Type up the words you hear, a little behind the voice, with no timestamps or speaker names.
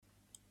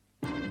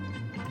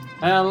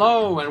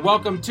Hello and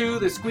welcome to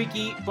the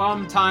Squeaky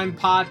Bum Time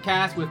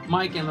podcast with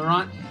Mike and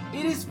Laurent.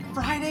 It is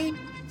Friday,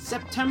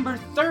 September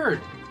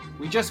 3rd.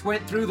 We just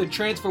went through the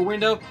transfer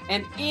window,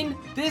 and in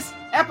this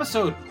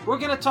episode, we're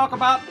going to talk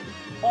about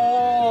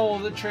all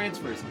the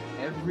transfers,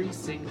 every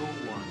single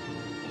one.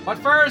 But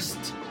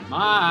first,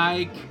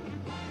 Mike,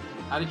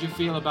 how did you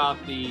feel about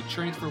the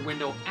transfer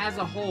window as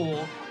a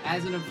whole,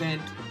 as an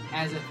event,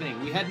 as a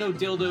thing? We had no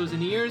dildos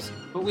in ears,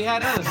 but we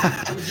had other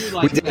things. What did you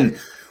like? We didn't.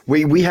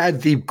 We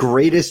had the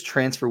greatest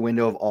transfer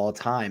window of all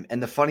time.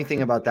 And the funny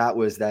thing about that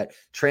was that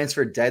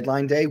transfer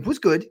deadline day was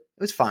good. It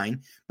was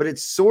fine. But it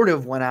sort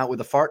of went out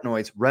with a fart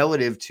noise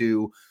relative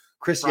to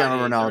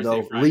Cristiano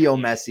Ronaldo, Friday, Leo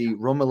Messi,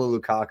 Romelu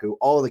Lukaku,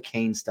 all the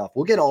Kane stuff.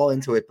 We'll get all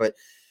into it. But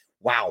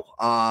wow.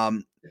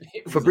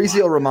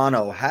 Fabrizio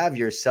Romano, have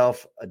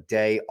yourself a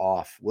day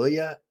off, will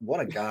you? What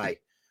a guy.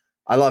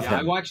 I love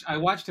him. I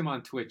watched him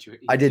on Twitch.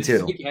 I did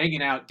too. Like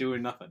hanging out,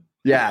 doing nothing.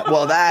 Yeah,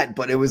 well,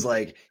 but it was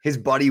like his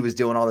buddy was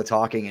doing all the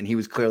talking, and he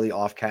was clearly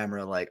off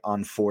camera, like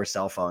on 4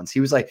 cell phones. He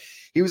was like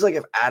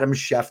if Adam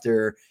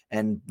Schefter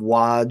and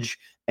Waj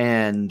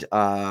and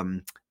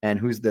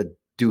who's the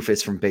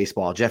doofus from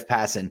baseball, Jeff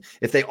Passan,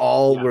 if they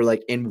all were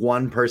like in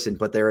one person,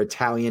 but they're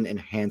Italian and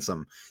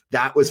handsome.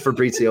 That was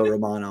Fabrizio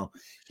Romano.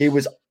 He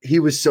was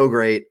so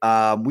great.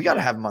 We got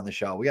to have him on the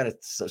show. We got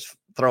to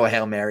throw a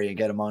Hail Mary and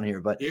get him on here.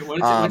 But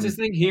what's his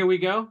thing? Here we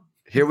go.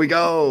 Here we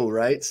go,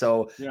 right?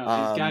 So he's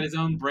got his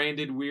own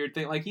branded weird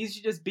thing. Like he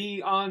should just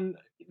be on.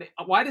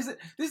 Why does it?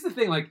 This is the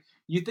thing. Like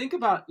you think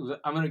about.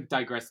 I'm going to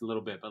digress a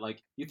little bit, but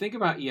like you think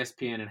about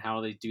ESPN and how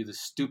they do the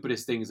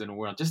stupidest things in the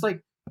world. Just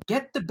like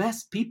get the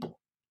best people.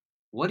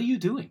 What are you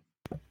doing?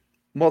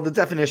 Well, the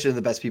definition of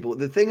the best people.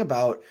 The thing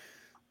about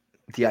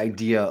the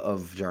idea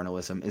of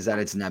journalism is that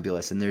it's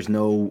nebulous, and there's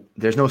no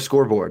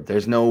scoreboard.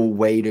 There's no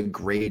way to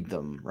grade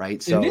them,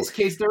 right? So in this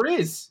case, there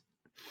is.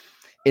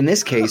 In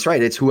this case,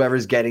 right, it's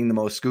whoever's getting the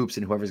most scoops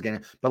and whoever's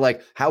getting. But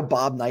like how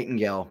Bob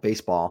Nightingale,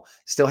 baseball,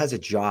 still has a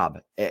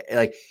job.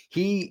 Like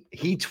he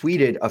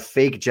tweeted a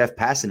fake Jeff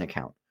Passan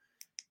account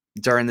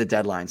during the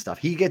deadline stuff.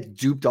 He gets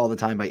duped all the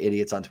time by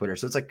idiots on Twitter.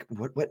 So it's like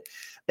what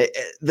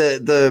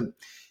the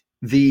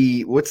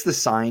what's the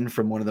sign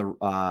from one of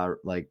the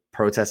like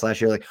protests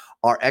last year? Like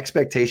our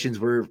expectations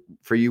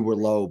for you were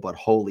low, but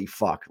holy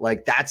fuck!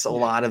 Like that's a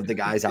lot of the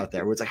guys out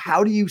there. Where it's like,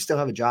 how do you still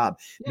have a job?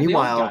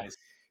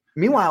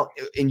 Meanwhile,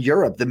 in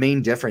Europe, the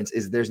main difference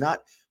is there's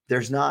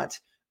not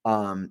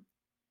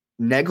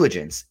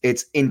negligence.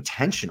 It's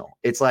intentional.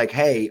 It's like,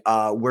 hey,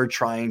 we're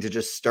trying to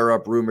just stir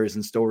up rumors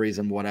and stories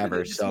and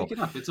whatever. Just so make it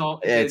up.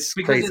 It's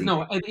because crazy.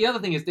 The other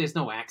thing is there's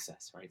no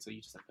access, right? So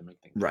you just have to make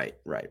things right.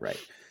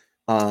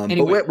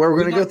 Anyway, but we're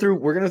going to go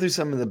through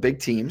some of the big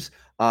teams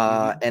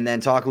and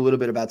then talk a little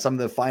bit about some of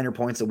the finer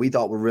points that we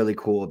thought were really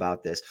cool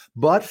about this.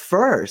 But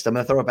first, I'm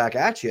going to throw it back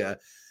at you.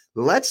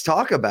 Let's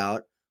talk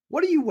about.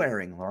 What are you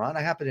wearing, Laurent?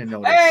 I happen to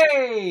notice.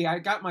 Hey, I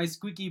got my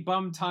Squeaky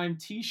Bum Time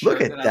t-shirt. Look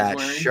at that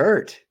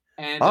shirt.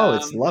 And,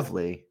 it's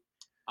lovely.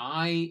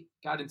 I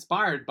got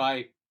inspired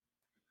by.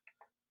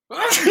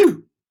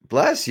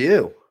 Bless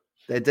you.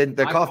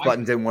 The cough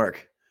button didn't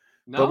work.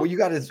 No. But who'd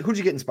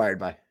you get inspired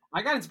by?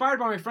 I got inspired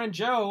by my friend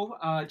Joe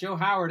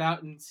Howard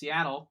out in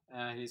Seattle.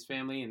 His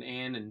family and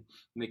Ann and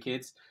the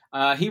kids.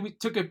 He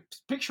took a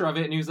picture of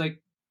it and he was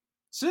like,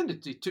 send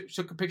it. He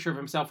took a picture of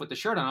himself with the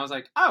shirt on. I was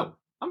like, oh.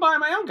 I'm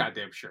buying my own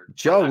goddamn shirt.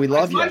 Joe, we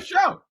love you. That's my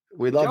show.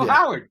 We love you. Joe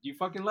Howard, you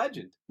fucking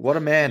legend. What a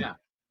man.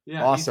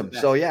 Yeah, awesome.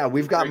 So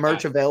we've got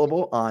merch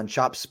available on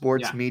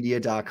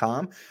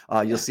chopsportsmedia.com.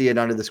 You'll see it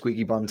under the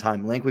Squeaky Bum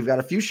Time link. We've got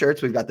a few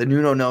shirts. We've got the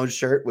Nuno Nose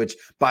shirt, which,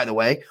 by the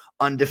way,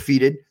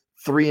 undefeated,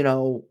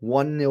 3-0,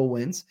 1-0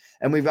 wins.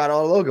 And we've got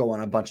our logo on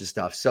a bunch of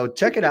stuff. So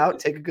check it out.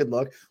 Take a good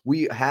look.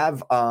 We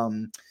have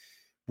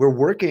we're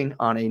working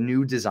on a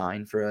new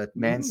design for a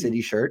Man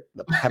City shirt,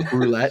 the Pep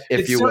Roulette,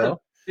 if you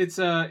will. It's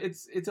a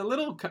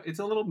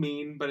little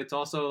mean, but it's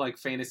also like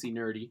fantasy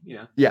nerdy.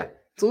 Yeah,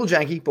 it's a little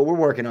janky, but we're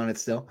working on it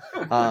still.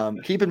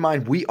 Keep in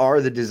mind, we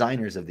are the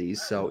designers of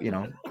these, so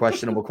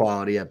questionable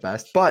quality at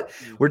best, but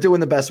we're doing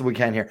the best we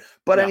can here.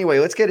 But anyway,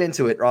 let's get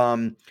into it.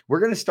 We're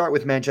going to start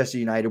with Manchester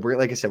United.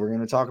 Like I said, we're going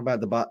to talk about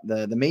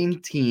the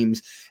main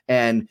teams,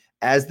 and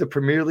as the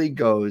Premier League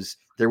goes,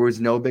 there was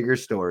no bigger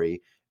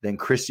story than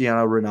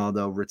Cristiano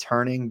Ronaldo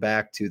returning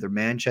back to the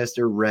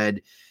Manchester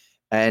Red.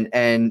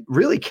 And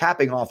really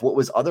capping off what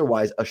was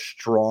otherwise a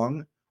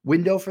strong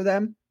window for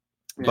them.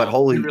 But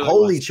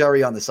holy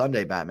cherry on the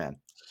sundae, Batman.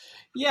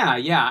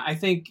 Yeah. I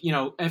think,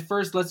 at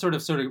first, let's sort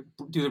of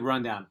do the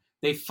rundown.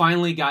 They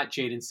finally got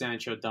Jadon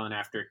Sancho done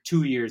after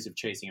 2 years of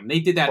chasing him. They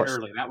did that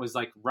early. That was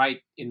like right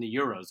in the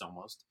Euros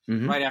almost.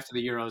 Right after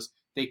the Euros.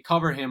 They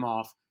cover him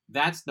off.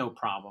 That's no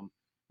problem.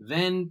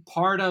 Then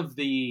part of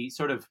the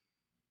sort of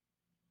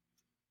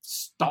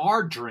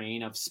star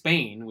drain of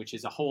Spain, which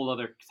is a whole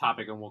other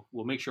topic, and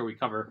we'll make sure we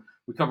cover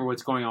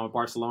what's going on with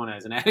Barcelona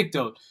as an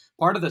anecdote.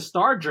 Part of the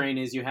star drain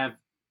is you have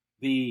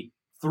the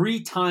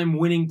 3-time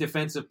winning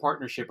defensive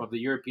partnership of the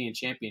European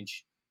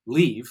Champions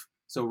leave.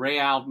 So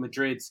Real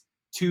Madrid's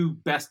 2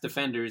 best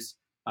defenders,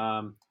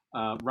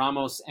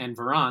 Ramos and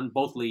Varane,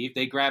 both leave.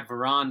 They grab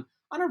Varane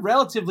on a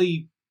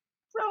relatively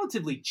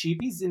cheap.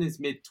 He's in his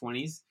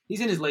mid-20s.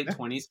 He's in his late Yeah.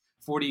 20s.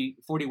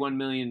 41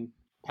 million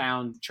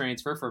pound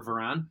transfer for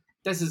Varane.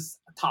 This is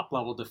a top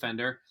level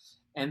defender.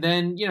 And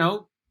then,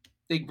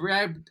 they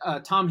grabbed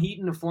Tom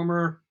Heaton, a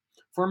former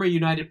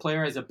United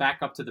player, as a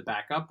backup to the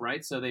backup,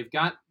 right? So they've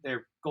got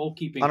their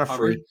goalkeeping On a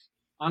covered free.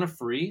 on a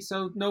free.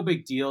 So no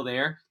big deal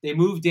there. They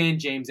moved Dan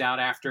James out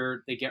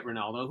after they get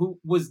Ronaldo, who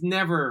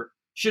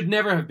should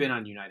never have been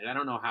on United. I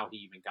don't know how he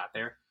even got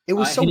there. It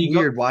was so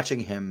weird watching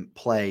him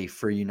play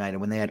for United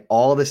when they had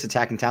all this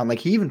attacking talent. Like,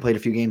 he even played a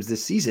few games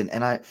this season,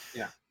 and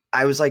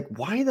I was like,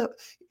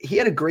 he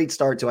had a great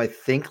start to, I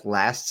think,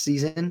 last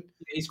season.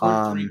 He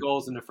scored 3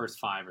 goals in the first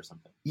 5 or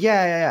something.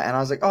 Yeah. And I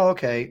was like, oh,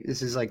 okay,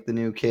 this is like the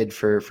new kid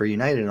for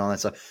United and all that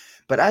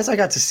stuff. But as I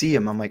got to see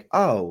him, I'm like,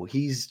 oh,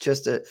 he's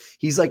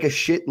like a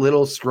shit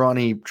little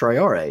scrawny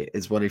Traore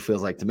is what he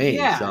feels like to me.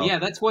 Yeah,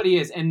 that's what he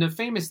is. And the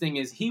famous thing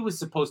is he was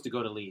supposed to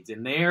go to Leeds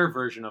in their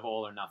version of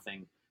All or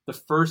Nothing the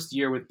first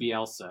year with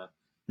Bielsa.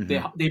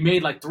 Mm-hmm. They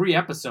made like 3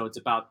 episodes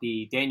about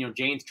the Daniel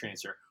James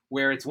transfer,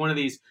 where it's one of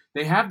these,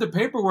 they have the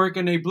paperwork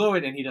and they blow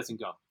it and he doesn't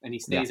go. And he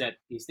stays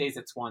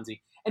at Swansea.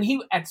 And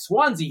at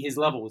Swansea, his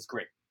level was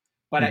great.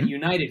 But at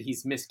United,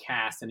 he's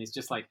miscast, and it's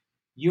just like,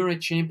 you're a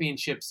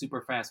championship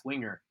super fast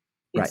winger.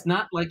 It's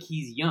not like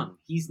he's young.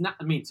 He's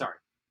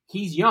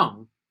he's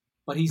young,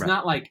 but he's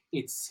not like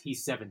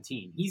he's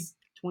 17. He's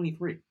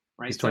 23,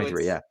 right? He's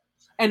 23, yeah.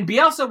 And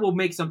Bielsa will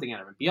make something out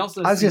of him. I was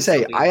going to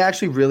say, I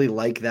actually really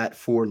like that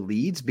for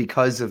Leeds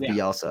because of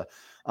Bielsa.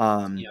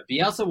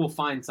 Bielsa will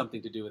find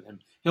something to do with him.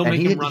 He'll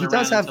make him run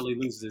around until he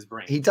loses his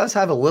brain. He does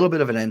have a little bit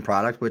of an end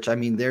product, which, I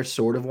mean, they're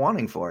sort of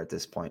wanting for at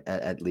this point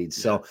at Leeds.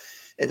 Yeah. So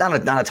it's not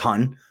a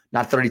ton,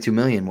 not 32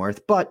 million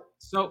worth, but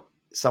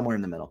somewhere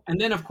in the middle. And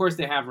then, of course,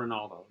 they have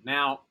Ronaldo.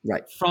 Now,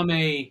 from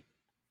a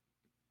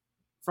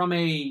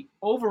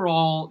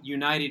overall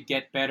United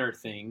get better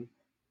thing,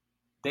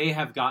 they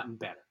have gotten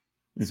better.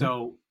 Mm-hmm.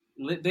 So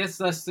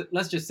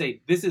let's just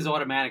say this is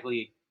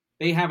automatically,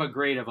 they have a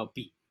grade of a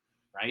B,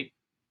 right?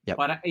 Yep.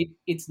 But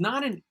it's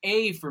not an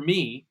A for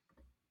me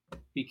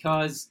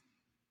because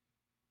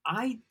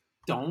I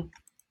don't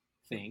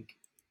think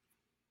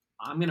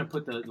I'm going to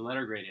put the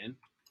letter grade in.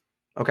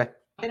 Okay.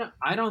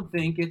 I don't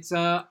think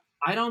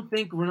I don't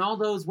think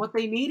Ronaldo is what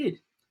they needed.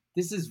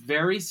 This is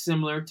very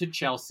similar to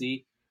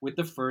Chelsea with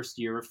the first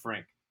year of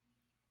Frank,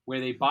 where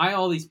they buy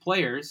all these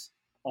players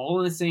all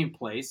in the same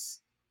place.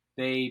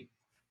 They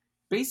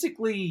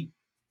basically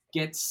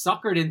get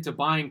suckered into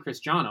buying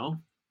Cristiano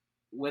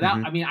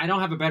without, I don't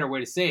have a better way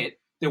to say it.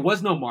 There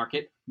was no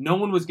market. No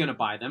one was going to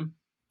buy them.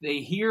 They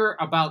hear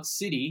about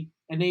City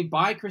and they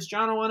buy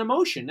Cristiano on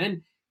emotion.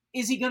 And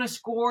is he going to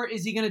score?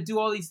 Is he going to do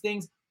all these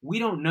things? We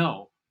don't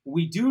know.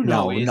 We do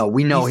know.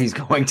 We know he's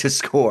going to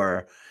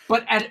score.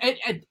 But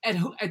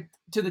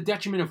to the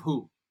detriment of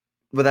who?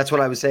 Well, that's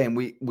what I was saying.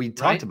 We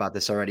talked about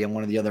this already on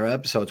one of the other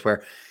episodes.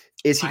 Where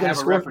is he going to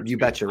score? You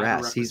bet your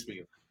ass.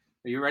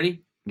 Are you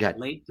ready? Yeah.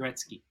 Late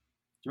Gretzky.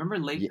 Do you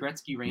remember late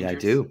Gretzky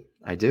Rangers? Yeah,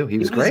 I do. He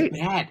was great.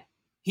 Bad.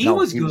 He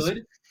was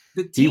good.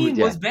 The team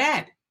was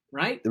bad,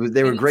 right?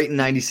 They were great in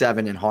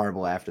 '97 and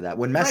horrible after that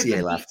when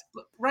Messier left.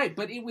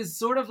 But it was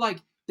sort of like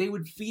they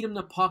would feed him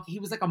the puck. He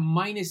was like a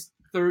minus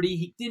 30.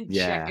 He didn't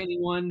check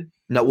anyone.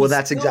 No, well,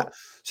 that's exactly.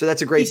 So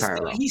that's a great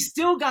parallel. He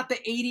still got the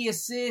 80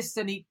 assists,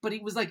 but he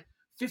was like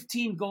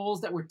 15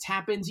 goals that were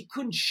tap-ins. He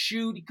couldn't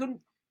shoot. He couldn't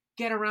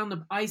get around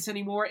the ice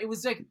anymore. It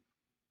was like,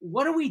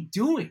 what are we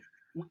doing?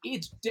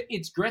 It's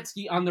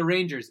Gretzky on the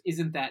Rangers.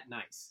 Isn't that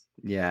nice?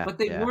 Yeah. But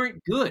they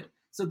weren't good.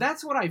 So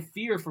that's what I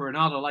fear for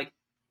Ronaldo. Like,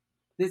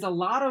 there's a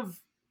lot of,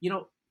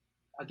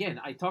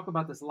 again, I talk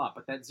about this a lot,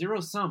 but that zero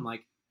sum,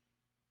 like,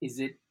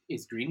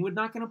 is Greenwood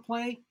not going to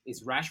play?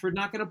 Is Rashford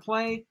not going to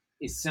play?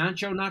 Is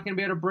Sancho not going to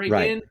be able to break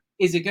in?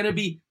 Is it going to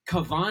be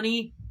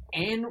Cavani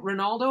and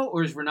Ronaldo,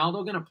 or is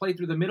Ronaldo going to play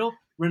through the middle?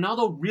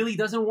 Ronaldo really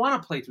doesn't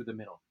want to play through the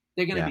middle.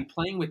 They're going to be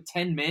playing with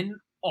 10 men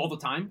all the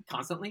time,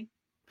 constantly,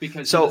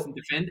 because he doesn't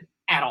defend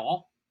at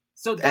all.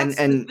 So that's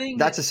the thing.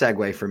 That's a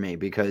segue for me,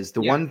 because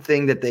the one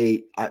thing that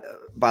they,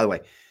 by the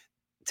way,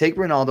 take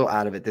Ronaldo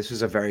out of it. This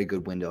was a very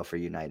good window for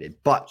United,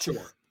 but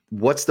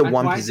what's the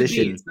one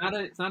position? It's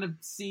not a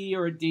C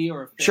or a D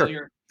or a failure.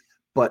 Sure.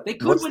 But they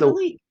could win the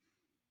league.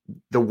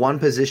 The one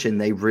position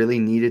they really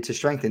needed to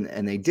strengthen,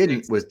 and they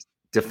didn't, was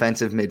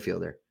defensive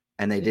midfielder,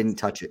 and they didn't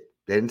touch it.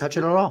 They didn't touch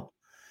it at all.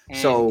 And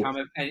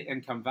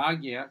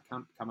Camavinga,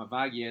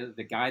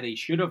 the guy they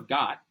should have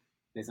got,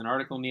 there's an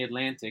article in The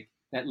Atlantic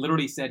that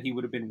literally said he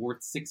would have been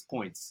worth 6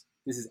 points.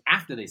 This is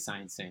after they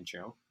signed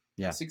Sancho.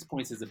 Yeah. 6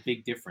 points is a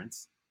big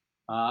difference.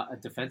 A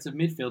defensive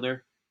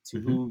midfielder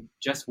who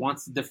just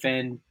wants to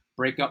defend,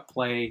 break up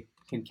play,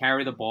 can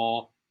carry the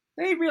ball.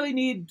 They really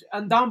need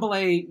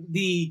Ndombele,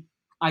 the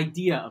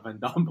idea of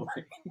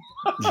Ndombele.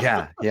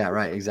 yeah,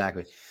 right,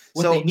 exactly.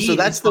 So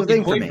that's the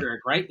thing for me,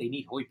 right? They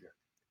need Højbjerg.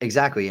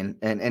 Exactly,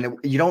 and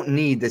you don't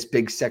need this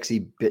big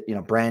sexy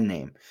brand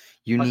name.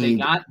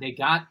 They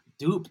got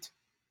duped.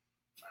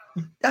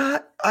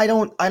 I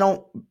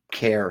don't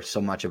care so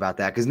much about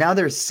that, because now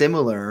they're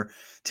similar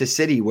to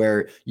City,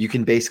 where you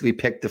can basically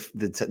pick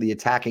the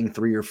attacking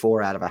 3 or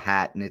 4 out of a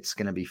hat, and it's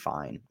gonna be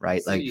fine,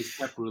 right? City is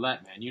Pep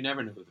Roulette, man. You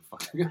never know who the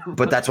fuck.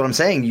 But that's what I'm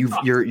saying.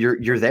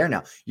 You're there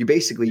now. You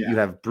basically Yeah. you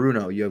have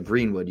Bruno, you have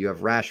Greenwood, you have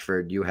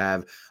Rashford, you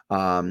have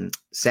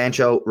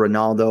Sancho,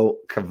 Ronaldo,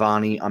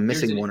 Cavani. I'm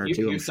missing one or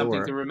two. I'm Here's something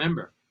sure. to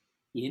remember.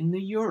 In the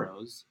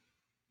Euros,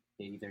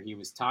 either he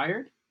was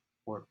tired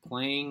or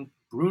playing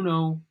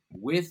Bruno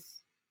with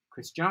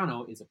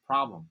Cristiano is a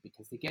problem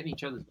because they get in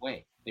each other's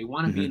way. They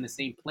want to be in the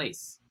same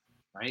place,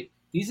 right?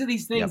 These are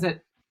these things that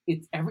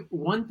it's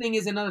one thing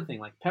is another thing.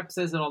 Like Pep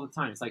says it all the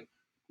time. It's like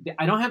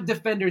I don't have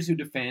defenders who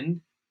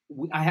defend.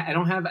 I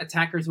don't have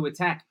attackers who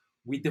attack.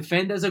 We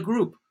defend as a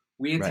group.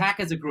 We attack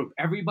as a group.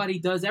 Everybody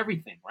does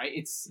everything, right?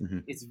 It's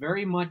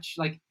very much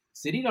like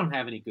City don't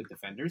have any good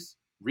defenders,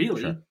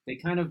 really. Sure. They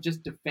kind of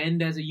just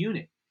defend as a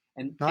unit.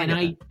 And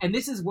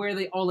this is where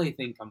the Ole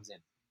thing comes in.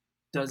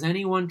 Does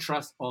anyone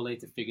trust Ole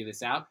to figure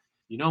this out?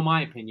 You know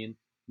my opinion.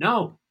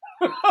 No.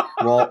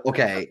 Well,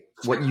 okay.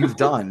 What you've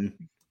done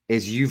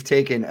is you've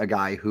taken a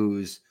guy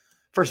who's,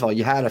 first of all,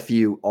 you had a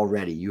few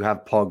already. You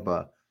have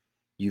Pogba.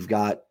 You've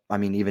got, I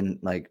mean, even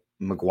like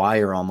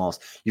Maguire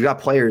almost. You've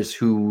got players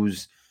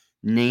whose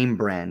name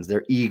brands,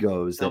 their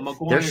egos.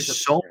 They're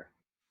so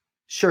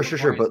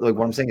sure. But like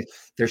what I'm saying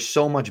is they're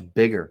so much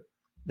bigger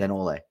than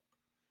Ole.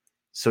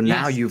 So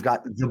now you've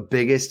got the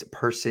biggest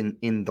person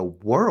in the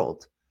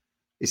world.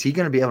 Is he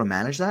going to be able to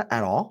manage that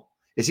at all?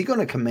 Is he going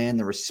to command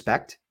the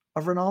respect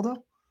of Ronaldo?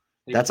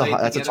 That's a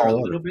tall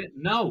order. Bit.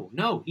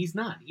 No, he's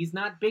not. He's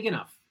not big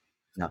enough.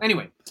 No.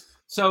 Anyway,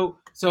 so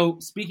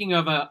speaking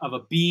of a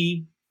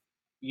B,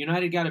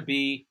 United got a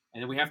B,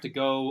 and then we have to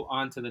go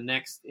on to the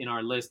next in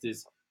our list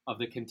is of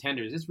the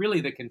contenders. It's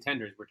really the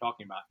contenders we're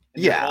talking about.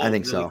 Yeah, I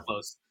think really so.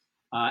 Close.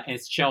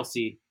 It's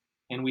Chelsea,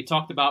 and we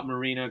talked about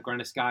Marina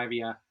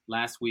Granovskaya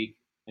last week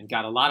and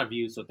got a lot of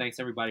views. So thanks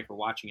everybody for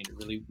watching it. It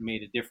really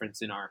made a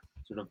difference in our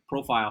sort of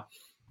profile.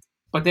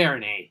 But they're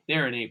an A.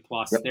 They're an A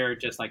plus. Yep. They're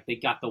just like they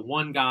got the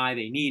one guy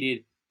they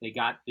needed. They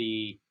got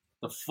the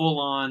full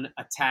on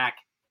attack,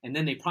 and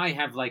then they probably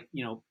have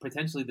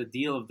potentially the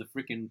deal of the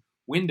freaking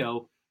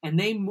window. And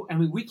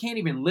we can't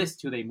even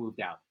list who they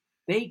moved out.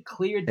 They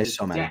cleared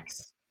the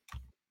decks.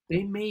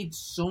 They made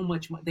so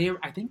much money.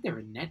 I think they're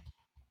a net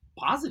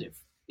positive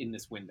in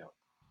this window.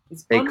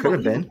 They could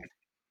have been.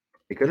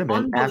 It could have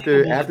been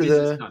after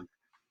the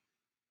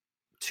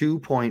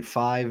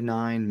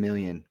 2.59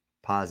 million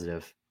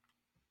positive.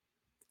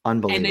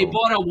 Unbelievable. And they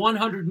bought a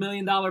 $100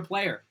 million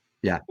player.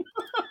 Yeah.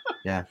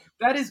 Yeah.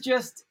 That is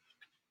just,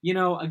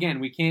 again,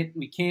 we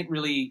can't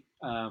really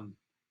talk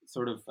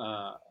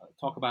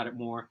about it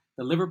more.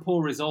 The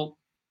Liverpool result,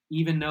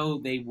 even though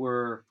they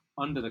were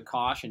under the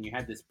cosh and you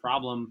had this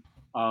problem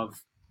of,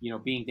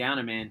 being down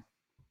a man,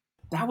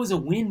 that was a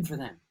win for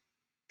them.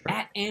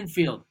 At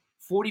Anfield,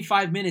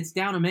 45 minutes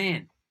down a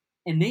man.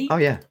 And they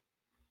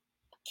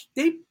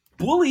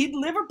bullied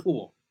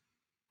Liverpool.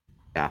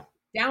 Yeah.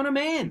 Down a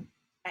man.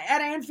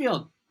 At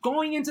Anfield,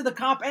 going into the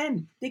Cop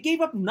End, they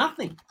gave up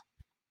nothing.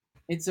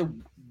 It's a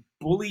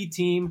bully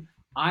team.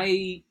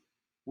 I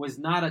was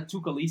not a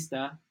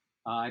Tuchelista.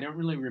 I don't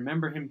really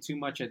remember him too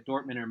much at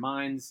Dortmund or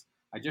Mainz.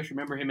 I just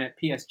remember him at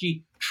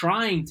PSG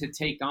trying to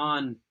take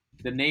on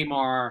the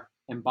Neymar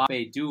and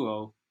Mbappe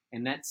duo,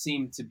 and that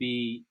seemed to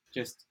be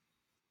just,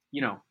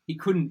 he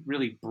couldn't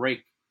really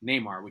break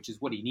Neymar, which is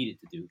what he needed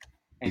to do.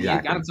 And he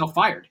got himself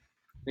fired,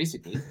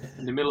 basically,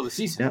 in the middle of the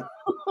season.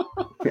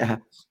 Yeah.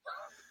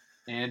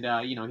 And,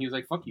 he was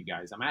like, fuck you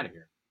guys, I'm out of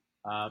here.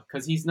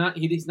 Because he's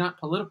not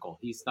political.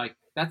 He's like,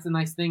 that's the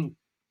nice thing.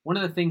 One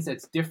of the things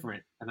that's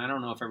different, and I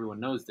don't know if everyone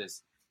knows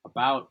this,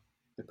 about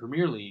the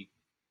Premier League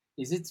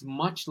is it's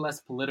much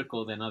less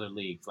political than other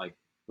leagues. Like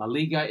La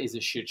Liga is a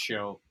shit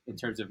show in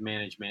terms of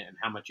management and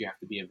how much you have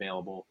to be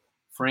available.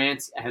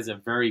 France has a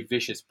very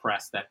vicious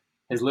press that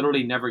has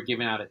literally never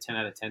given out a 10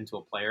 out of 10 to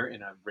a player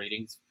in a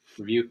ratings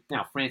review.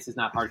 Now, France is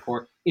not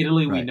hardcore.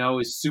 Italy, we know,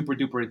 is super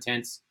duper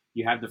intense.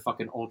 You have the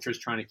fucking ultras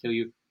trying to kill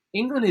you.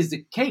 England is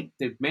the cake.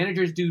 The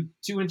managers do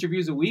 2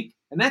 interviews a week,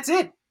 and that's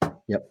it.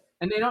 Yep.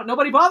 And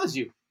nobody bothers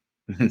you.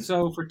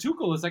 So for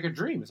Tuchel, it's like a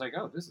dream. It's like,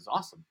 oh, this is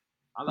awesome.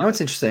 I love what's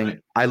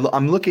interesting? Right?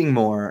 I'm looking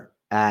more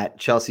at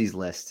Chelsea's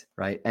list,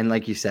 right? And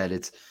like you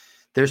said,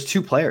 there's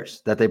 2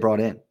 players that they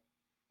brought in. Yep.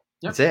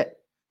 That's it.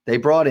 They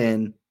brought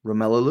in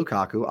Romelu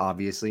Lukaku,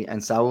 obviously,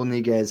 and Saul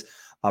Niguez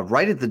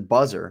right at the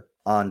buzzer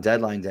on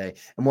deadline day.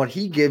 And what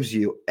he gives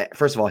you,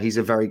 first of all,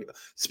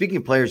 speaking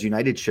of players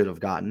United should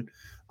have gotten,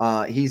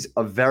 he's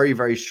a very,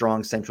 very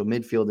strong central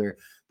midfielder.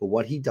 But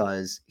what he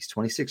does, he's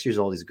 26 years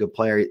old. He's a good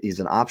player.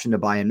 He's an option to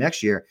buy him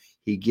next year.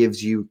 He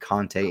gives you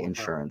Conte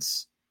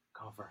insurance.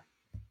 Cover.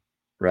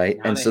 Right.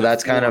 Now and so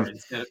that's kind of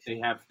they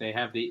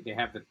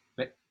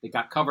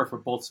got cover for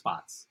both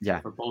spots. Yeah.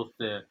 For both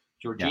the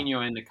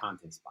Jorginho and the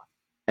Conte spot.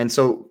 And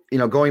so,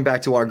 going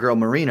back to our girl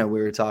Marina,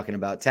 we were talking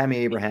about Tammy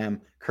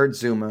Abraham, Kurt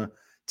Zuma,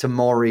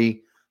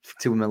 Tomori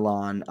to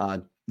Milan,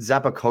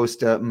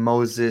 Zappacosta,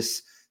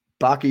 Moses,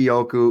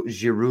 Bakayoko,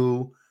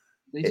 Giroud.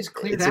 They just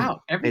cleared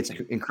out everything.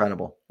 It's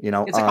incredible. It's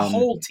like a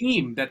whole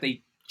team that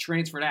they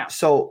transferred out.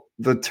 So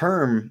the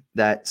term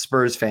that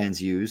Spurs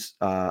fans use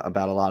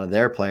about a lot of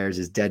their players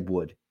is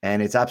deadwood.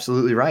 And it's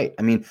absolutely right.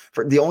 I mean,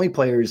 for the only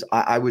players,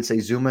 I would say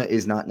Zuma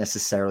is not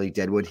necessarily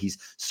deadwood. He's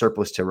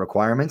surplus to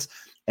requirements.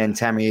 And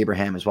Tammy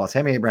Abraham as well.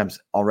 Tammy Abraham's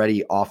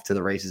already off to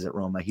the races at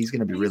Roma. He's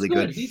going to be really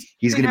good.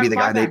 He's going to be the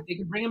guy they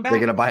can bring him back. They're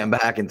going to buy him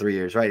back in 3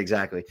 years. Right,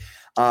 exactly.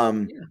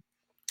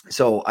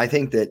 So I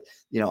think that,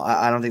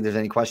 I don't think there's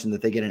any question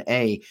that they get an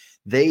A.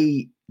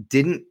 They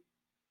didn't.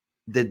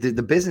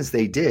 The business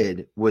they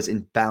did was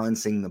in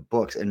balancing the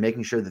books and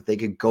making sure that they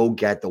could go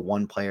get the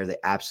one player they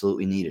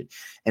absolutely needed.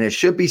 And it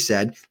should be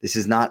said, this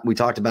is not, we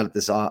talked about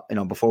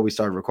it before we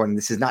started recording,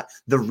 this is not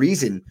the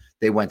reason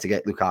they went to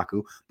get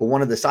Lukaku, but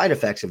one of the side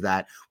effects of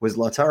that was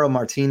Lautaro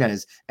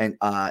Martinez and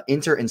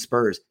Inter and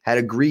Spurs had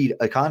agreed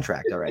a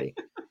contract already.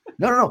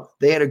 No.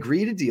 They had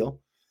agreed a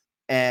deal.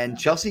 And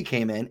Chelsea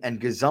came in and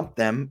gazumped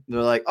them.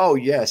 They're like, oh,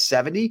 yeah,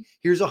 70?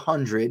 Here's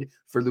 100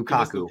 for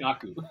Lukaku.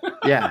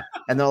 Yeah.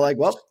 And they're like,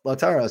 well,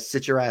 Lautaro,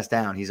 sit your ass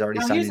down. He's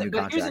already signed a new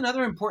contract. Here's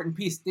another important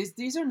piece.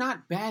 These are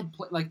not bad.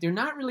 They're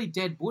not really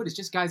dead wood. It's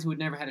just guys who had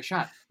never had a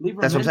shot.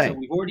 That's what I'm saying.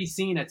 We've already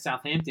seen at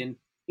Southampton,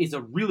 is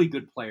a really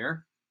good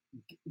player.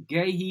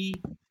 Guehi,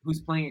 who's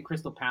playing at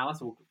Crystal Palace,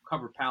 we'll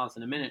cover Palace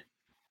in a minute,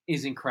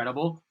 is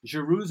incredible.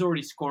 Giroud's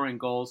already scoring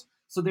goals.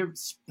 So they're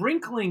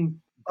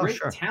sprinkling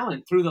great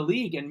talent through the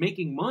league and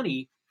making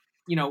money.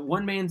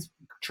 One man's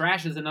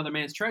trash is another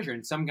man's treasure.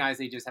 And some guys,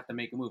 they just have to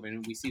make a move.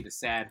 And we see the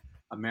sad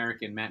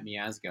American Matt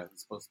Miazga,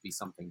 who's supposed to be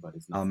something, but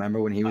it's not. Oh,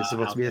 remember when he was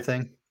supposed to be a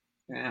thing?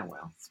 Yeah,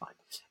 well, it's fine.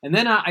 And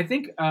then I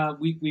think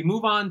we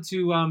move on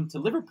to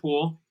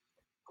Liverpool,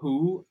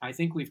 who I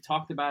think we've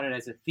talked about it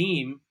as a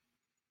theme.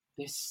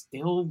 They're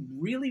still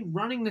really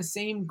running the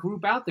same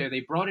group out there.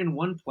 They brought in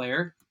one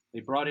player. They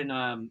brought in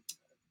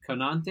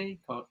Konate.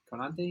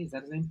 Konate, is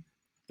that his name?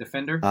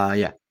 Defender.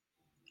 Yeah.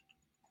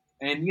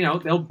 And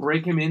they'll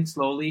break him in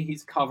slowly.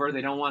 He's cover.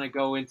 They don't want to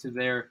go into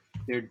their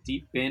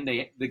deep bin.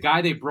 The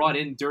guy they brought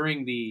in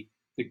during the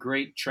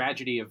great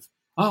tragedy of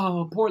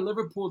poor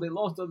Liverpool, they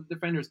lost other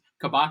defenders.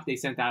 Kabak they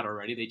sent out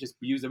already. They just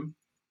use him.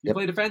 You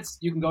play defense,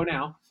 you can go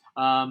now.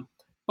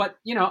 But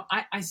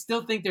I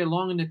still think they're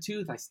long in the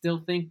tooth. I still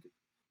think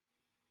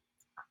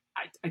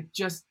I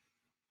just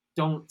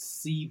don't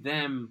see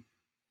them.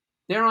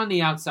 They're on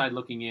the outside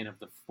looking in of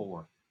the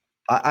four.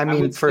 I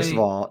mean, first of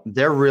all,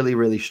 they're really,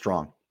 really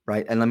strong,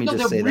 right? And let me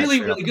just say they're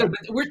really, really good.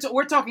 But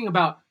we're talking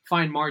about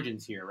fine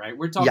margins here, right?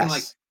 We're talking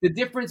like the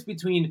difference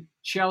between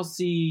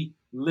Chelsea,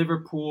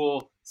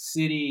 Liverpool,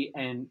 City,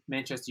 and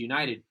Manchester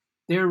United.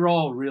 They're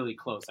all really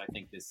close, I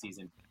think, this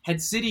season.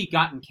 Had City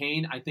gotten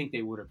Kane, I think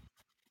they would have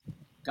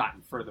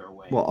gotten further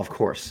away. Well, of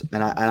course.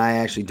 And I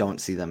actually don't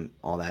see them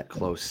all that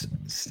close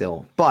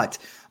still. But,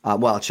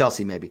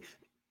 Chelsea maybe.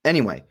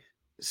 Anyway,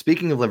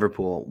 speaking of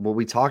Liverpool, what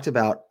we talked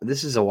about,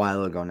 this is a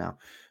while ago now,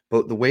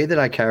 but the way that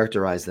I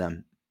characterize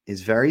them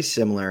is very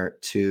similar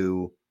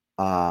to,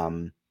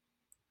 I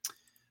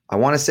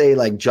want to say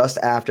like just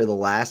after the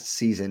last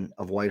season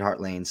of White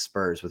Hart Lane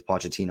Spurs with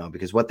Pochettino,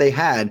 because what they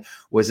had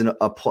was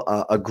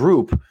a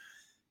group.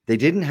 They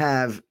didn't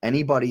have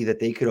anybody that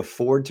they could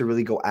afford to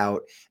really go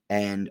out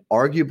and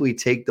arguably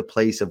take the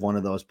place of one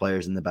of those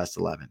players in the best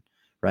 11,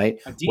 right?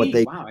 A D?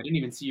 Wow, I didn't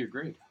even see your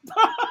grade.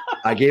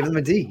 I gave them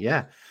a D,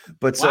 yeah.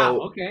 But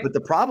but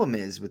the problem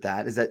is with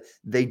that is that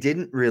they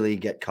didn't really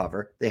get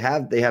cover. They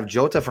have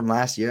Jota from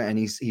last year, and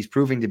he's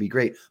proving to be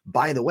great.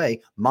 By the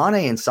way,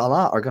 Mane and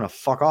Salah are going to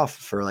fuck off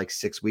for like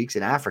 6 weeks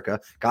in Africa.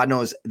 God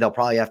knows they'll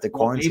probably have to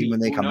quarantine when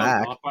they come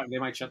back. They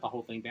might shut the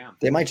whole thing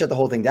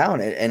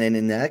down. And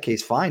in that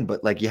case, fine.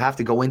 But like you have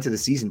to go into the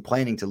season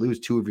planning to lose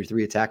 2 of your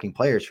 3 attacking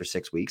players for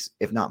 6 weeks,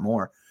 if not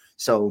more.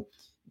 So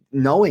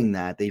knowing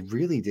that, they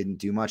really didn't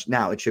do much.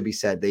 Now, it should be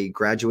said, they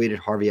graduated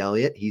Harvey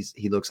Elliott.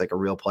 He looks like a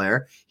real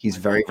player. He's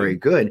very, very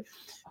good.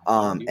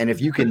 And if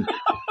you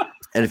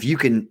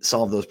can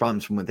solve those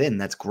problems from within,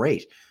 that's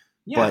great.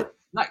 Yeah.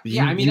 But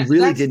you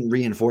really didn't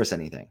reinforce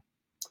anything.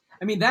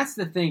 I mean, that's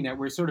the thing, that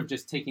we're sort of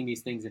just taking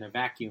these things in a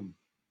vacuum.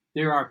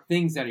 There are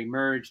things that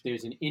emerge.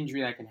 There's an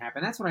injury that can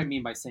happen. That's what I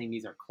mean by saying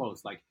these are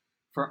close. Like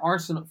for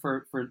Arsenal,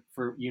 for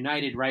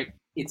United, right?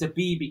 It's a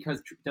B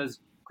because does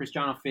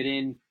Cristiano fit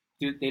in?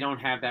 They don't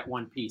have that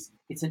one piece.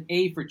 It's an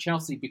A for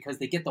Chelsea because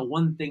they get the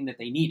one thing that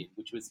they needed,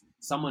 which was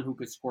someone who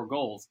could score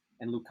goals.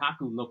 And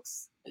Lukaku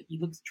looks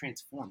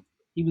transformed.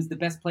 He was the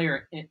best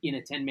player in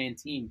a 10-man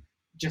team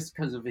just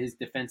because of his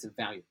defensive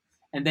value.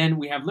 And then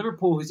we have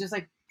Liverpool, who's just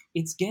like,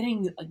 it's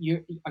getting.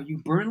 Are you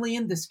Burnley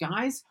in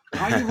disguise?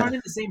 Why are you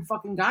running the same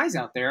fucking guys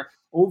out there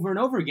over and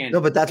over again?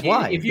 No, but that's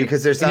why.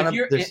 Because there's not.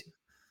 Go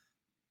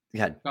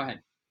ahead.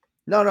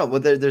 No,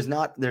 but there's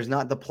not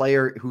the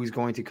player who's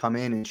going to come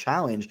in and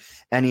challenge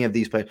any of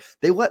these players.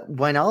 They let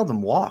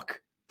Wijnaldum walk.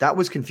 That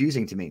was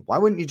confusing to me. Why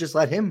wouldn't you just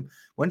let him?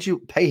 Why don't you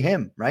pay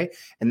him, right?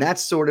 And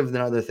that's sort of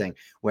another thing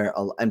where,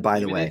 and by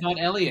the way, they thought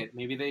Elliott.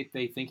 Maybe they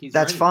think he's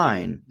that's ready.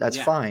 Fine. That's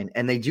fine.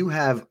 And they do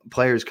have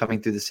players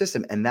coming through the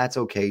system, and that's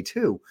okay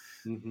too.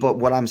 Mm-hmm. But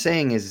what I'm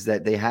saying is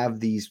that they have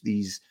this.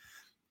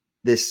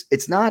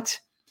 It's not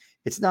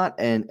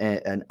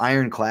an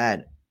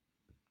ironclad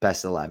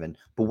best 11.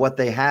 But what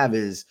they have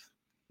is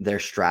they're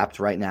strapped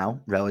right now,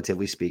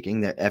 relatively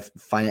speaking.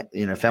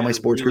 Fenway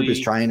Sports Group is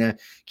trying to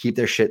keep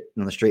their shit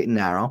on the straight and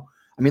narrow.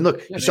 I mean,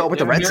 look, you saw it with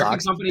the Red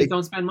Sox. Companies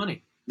don't spend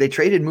money. They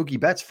traded Mookie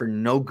Betts for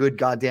no good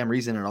goddamn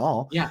reason at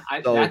all. Yeah,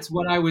 that's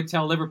what I would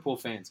tell Liverpool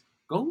fans.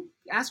 Go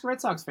ask Red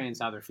Sox fans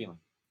how they're feeling.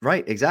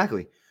 Right,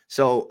 exactly.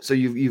 So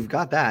you've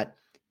got that.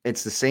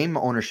 It's the same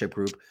ownership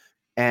group.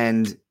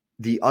 And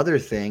the other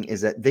thing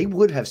is that they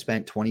would have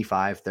spent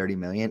 25-30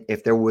 million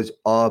if there was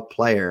a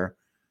player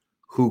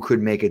who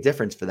could make a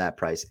difference for that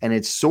price. And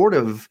it's sort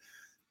of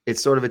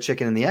a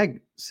chicken and the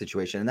egg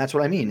situation. And that's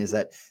what I mean, is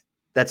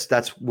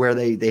that's where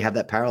they have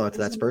that parallel to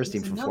that Spurs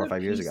team from 4 or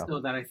 5 years ago.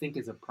 Though, that I think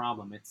is a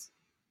problem. It's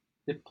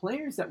the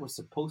players that were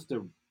supposed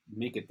to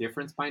make a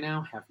difference by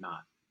now have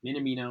not.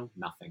 Minamino,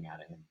 nothing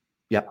out of him.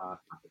 Yep.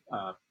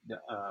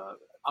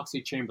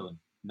 Oxlade Chamberlain,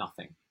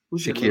 nothing.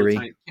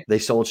 Shaqiri. They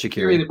sold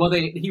Shaqiri. Well,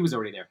 he was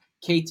already there.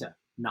 Keita,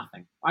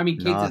 nothing. I mean,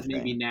 Keita's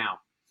maybe now.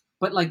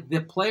 But like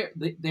the player,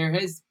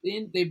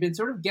 they've been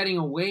sort of getting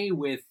away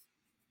with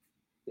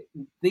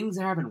things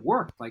that haven't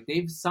worked. Like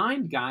they've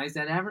signed guys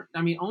that haven't.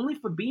 I mean, only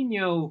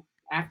Fabinho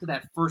after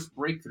that first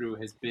breakthrough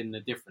has been the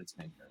difference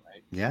maker,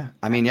 right? Yeah,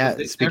 I mean, yeah.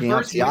 Speaking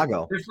of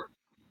Thiago,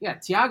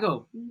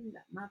 Thiago.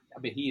 I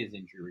mean, he is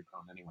injury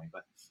prone anyway,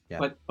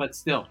 but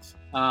still,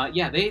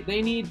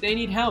 they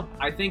need help.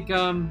 I think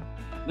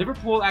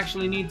Liverpool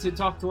actually need to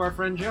talk to our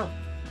friend Joe.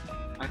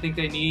 I think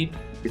they need.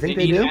 You think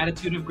they do?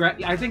 Attitude of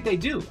I think they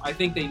do. I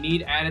think they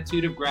need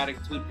Attitude of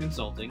Gratitude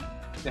Consulting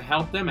to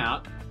help them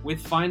out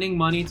with finding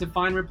money to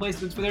find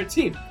replacements for their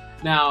team.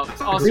 Now,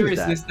 all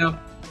seriousness though,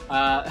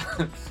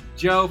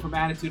 Joe from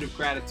Attitude of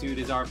Gratitude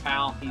is our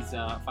pal. He's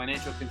a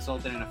financial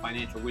consultant and a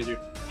financial wizard.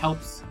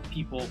 Helps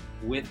people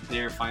with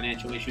their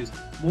financial issues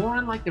more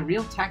on like the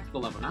real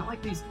tactical level, not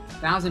like these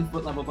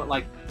 1,000-foot level, but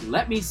like,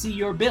 let me see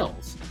your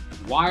bills.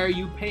 Why are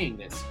you paying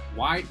this?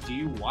 Why do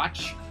you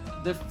watch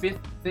the fifth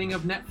thing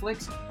of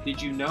Netflix?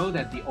 Did you know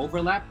that the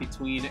overlap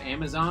between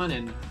Amazon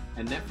and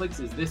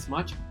Netflix is this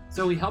much?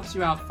 So he helps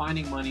you out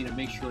finding money to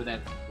make sure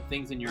that the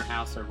things in your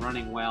house are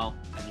running well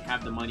and you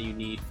have the money you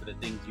need for the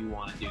things you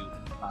want to do.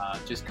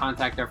 Just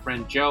contact our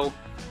friend Joe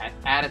at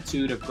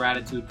Attitude of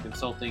Gratitude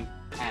Consulting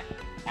at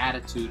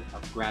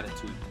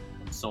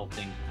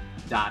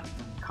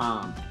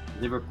attitudeofgratitudeconsulting.com.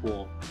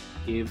 Liverpool,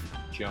 give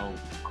Joe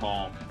a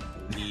call.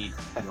 We need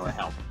your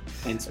help.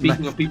 And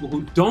speaking of people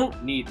who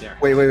don't need their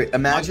help. Wait.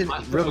 Imagine,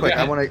 real quick,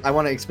 I want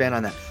to expand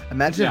on that.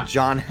 Imagine if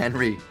John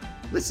Henry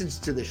listens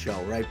to the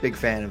show, right? Big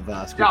fan of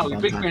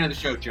big fan of the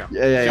show, Joe.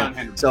 Yeah. John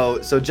Henry.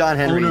 So John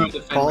Henry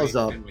calls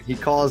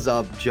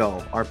up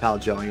Joe, our pal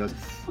Joe, and he goes,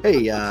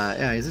 "Hey,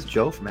 is this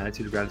Joe from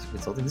Attitude of Gratitude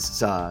Consulting?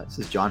 This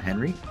is John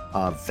Henry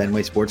of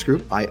Fenway Sports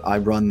Group. I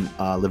run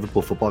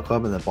Liverpool Football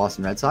Club and the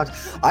Boston Red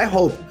Sox. I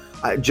hope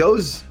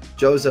Joe's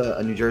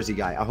a New Jersey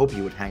guy. I hope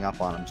you would hang up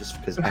on him just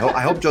because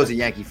I hope Joe's a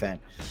Yankee fan.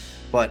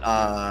 But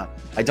I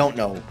don't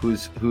know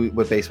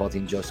what baseball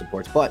team Joe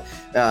supports. But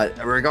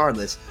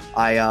regardless,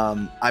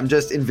 I'm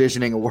just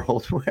envisioning a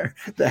world where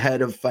the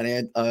head of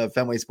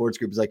Fenway Sports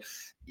Group is like,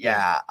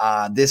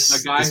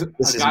 this guy isn't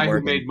who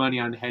working. made money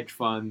on hedge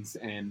funds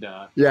and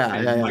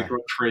micro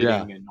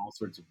trading and all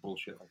sorts of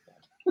bullshit like that.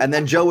 And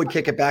then Joe would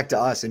kick it back to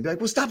us and be like,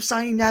 "Well, stop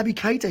signing Naby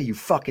Keita, you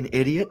fucking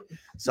idiot."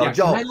 So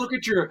Joe, can I look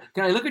at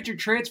your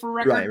transfer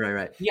record?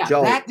 Right. Yeah,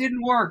 Joe, that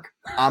didn't work.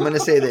 I'm gonna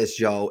say this,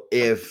 Joe.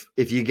 If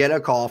you get a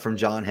call from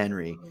John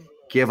Henry,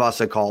 give us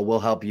a call. We'll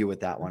help you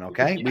with that one.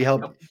 Okay?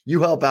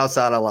 You help us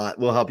out a lot.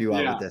 We'll help you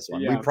out with this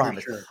one. We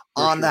promise. For the house.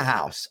 On the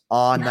house.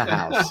 On the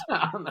house.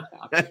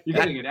 You're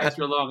getting an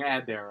extra long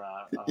ad there.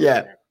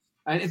 Yeah.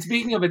 And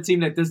speaking of a team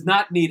that does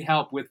not need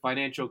help with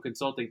financial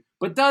consulting,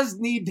 but does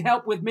need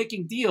help with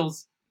making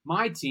deals,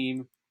 my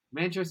team,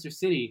 Manchester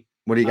City.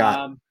 What do you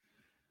got?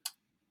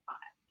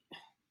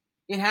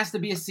 It has to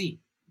be a C.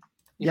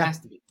 It has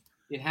to be.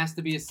 It has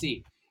to be a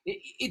C.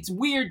 It's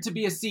weird to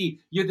be a C.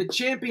 You're the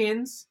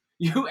champions.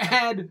 You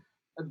had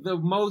the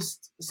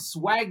most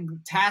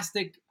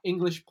swag-tastic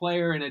English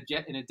player in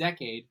a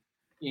decade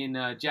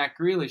in Jack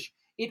Grealish.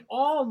 It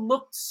all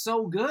looked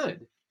so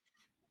good,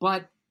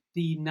 but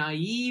the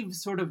naive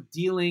sort of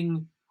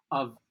dealing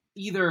of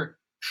either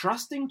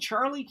trusting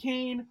Charlie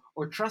Kane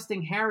or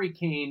trusting Harry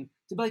Kane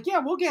to be like, yeah,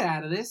 we'll get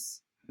out of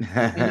this.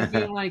 And you're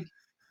being like,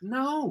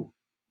 no,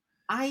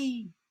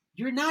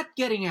 you're not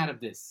getting out of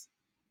this.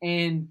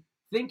 And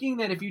thinking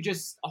that if you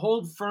just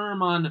hold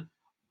firm on,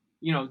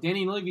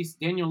 Daniel Levy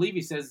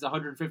says it's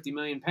 150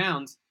 million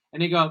pounds,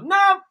 and they go,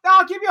 no,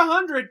 I'll give you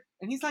 100.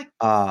 And he's like,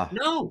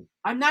 no,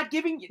 I'm not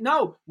giving you,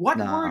 no. What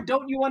word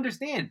don't you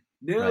understand?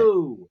 No,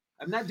 right.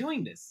 I'm not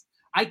doing this.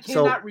 I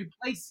cannot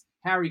replace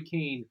Harry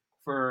Kane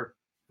for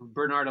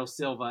Bernardo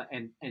Silva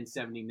and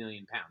 70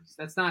 million pounds.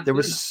 That's not there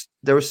was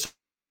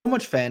so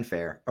much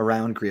fanfare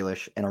around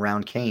Grealish and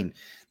around Kane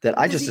that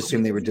I just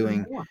assumed they were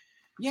doing.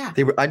 Yeah.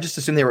 I just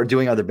assumed they were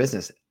doing other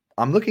business.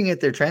 I'm looking at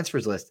their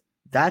transfers list.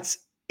 That's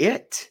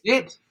it.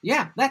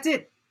 Yeah, that's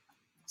it.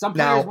 Some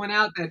players went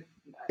out that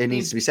it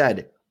needs to be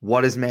said.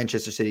 What does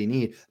Manchester City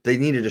need? They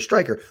needed a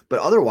striker, but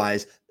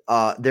otherwise,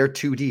 they're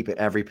too deep at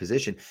every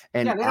position.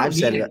 And they don't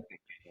need anything.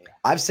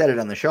 I've said it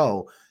on the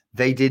show.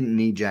 They didn't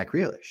need Jack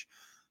Grealish.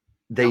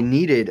 They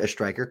needed a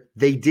striker.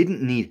 They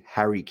didn't need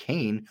Harry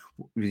Kane.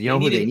 You know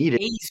who they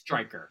needed? A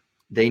striker.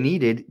 They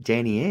needed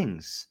Danny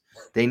Ings.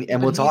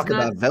 And we'll talk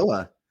about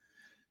Villa.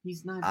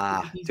 He's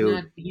not.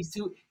 He's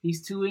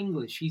too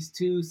English. He's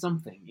too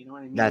something. You know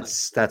what I mean?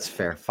 That's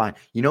fair. Fine.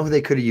 You know who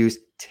they could have used?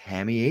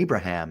 Tammy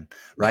Abraham,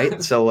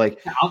 right? So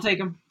I'll take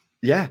him.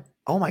 Yeah.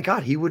 Oh my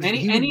God, he would.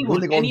 Any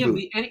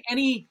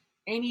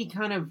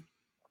kind of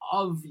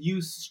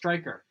use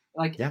striker.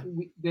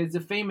 There's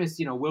a famous,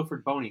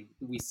 Wilfred Boney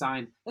we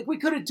signed. We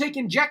could have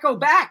taken Dzeko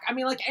back. I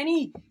mean,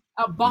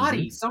 a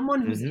body,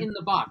 someone who's in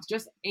the box,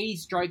 just a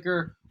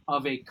striker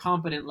of a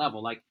competent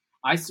level.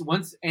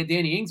 Once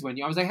Danny Ings went,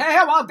 I was like, hey,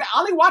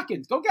 Ollie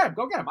Watkins, go get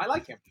him. I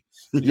like him.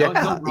 He'll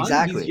run,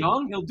 exactly. He's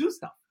young. He'll do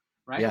stuff,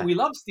 right? Yeah. And we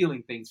love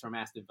stealing things from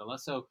Aston Villa,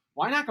 so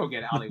why not go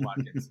get Ollie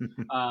Watkins?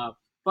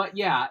 But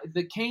yeah,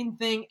 the Kane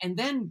thing, and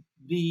then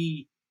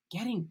the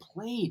getting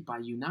played by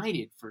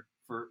United for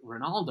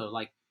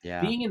Ronaldo,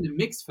 being in the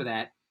mix for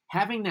that,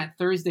 having that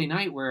Thursday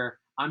night where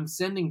I'm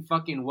sending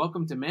fucking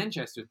welcome to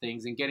Manchester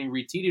things and getting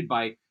retweeted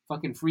by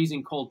fucking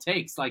freezing cold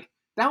takes.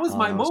 That was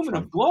my moment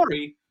of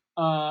glory.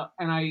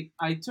 And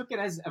I took it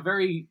as a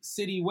very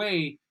City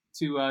way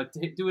to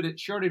do it at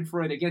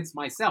Schadenfreude against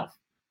myself.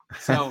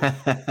 So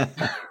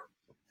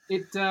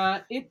it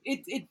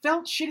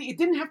felt shitty. It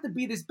didn't have to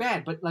be this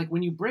bad, but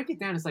when you break it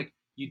down, it's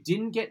you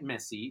didn't get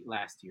Messi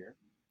last year.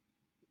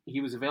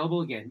 He was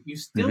available again. You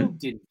still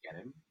didn't get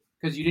him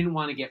because you didn't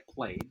want to get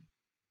played.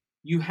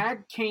 You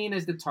had Kane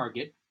as the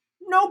target.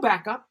 No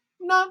backup.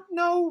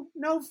 No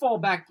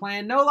fallback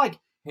plan. No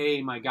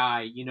hey, my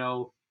guy,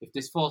 if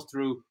this falls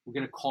through, we're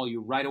going to call you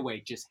right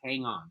away. Just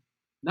hang on.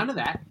 None of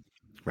that.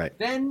 Right.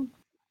 Then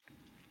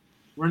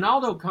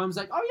Ronaldo comes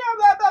oh, yeah,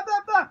 blah, blah,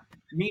 blah, blah.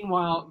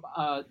 Meanwhile,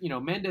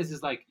 Mendes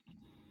is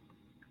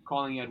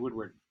calling Ed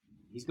Woodward.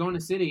 He's going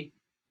to City.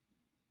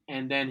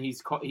 And then he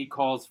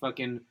calls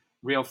fucking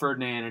Rio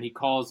Ferdinand and he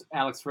calls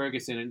Alex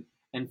Ferguson.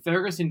 And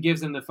Ferguson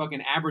gives him the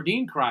fucking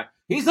Aberdeen cry.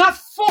 He's not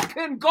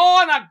fucking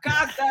going to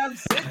goddamn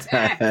City.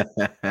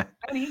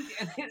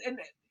 and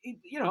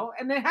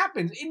and it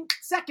happens in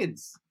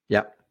seconds.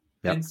 Yep.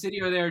 And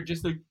City are there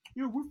just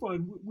yeah, we're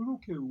fine. We're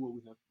okay with what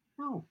we have.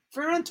 No,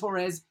 Ferran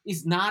Torres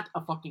is not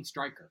a fucking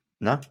striker.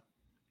 No.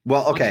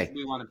 Well, okay.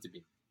 We want him to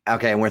be.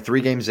 Okay, and we're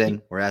 3 games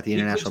in. We're at the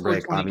international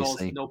break,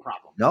 obviously. Goals, no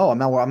problem. No,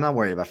 I'm not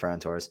worried about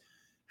Ferran Torres.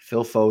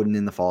 Phil Foden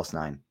in the false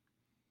 9.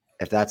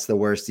 If that's the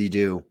worst you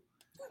do,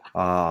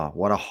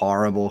 what a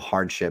horrible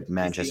hardship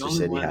Manchester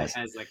City has.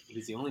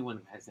 He's the only one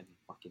who has any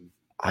fucking.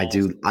 I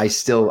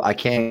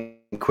can't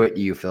quit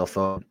you, Phil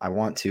Foden. I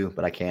want to,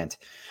 but I can't.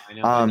 I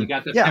know. You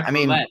got the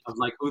roulette of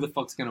who the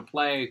fuck's gonna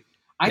play.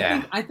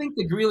 I think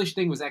the Grealish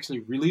thing was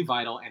actually really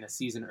vital and a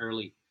season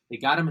early. They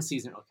got him a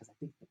season early because I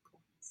think.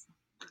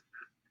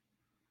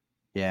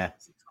 Yeah.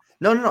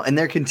 No. And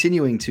they're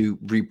continuing to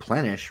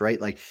replenish, right?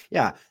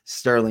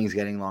 Sterling's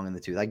getting long in the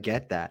tooth. I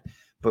get that.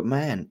 But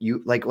man,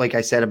 you like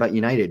I said about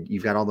United,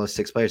 you've got all those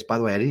 6 players. By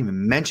the way, I didn't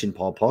even mention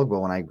Paul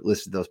Pogba when I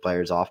listed those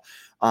players off.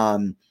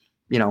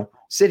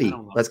 City,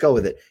 let's go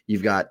with it.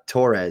 You've got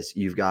Torres,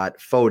 you've got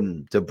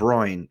Foden, De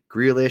Bruyne,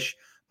 Grealish,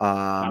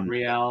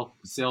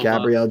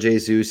 Gabriel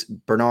Jesus,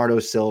 Bernardo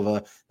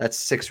Silva. That's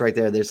 6 right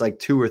there. There's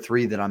 2 or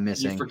 3 that I'm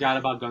missing. You forgot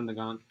about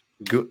Gundogan.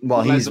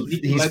 Well, he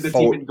led the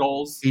team in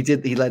goals. He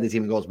led the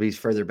team in goals, but he's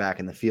further back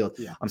in the field.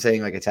 Yeah. I'm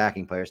saying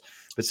attacking players.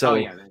 But so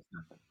there's nothing.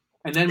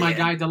 And then my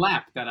guy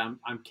Delap that I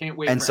can't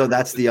wait. And so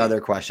that's the other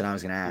question I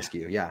was going to ask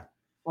you. Yeah.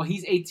 Well,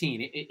 he's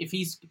 18.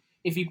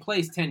 If he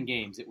plays 10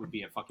 games, it would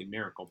be a fucking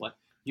miracle. But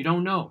you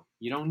don't know.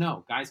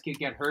 Guys can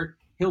get hurt.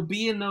 He'll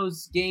be in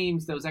those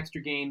games, those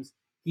extra games.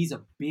 He's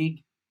a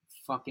big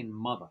fucking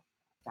mother.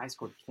 Guy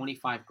scored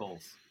 25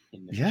 goals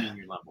in the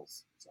junior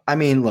levels. So. I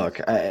mean, look,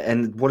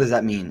 and what does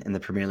that mean in the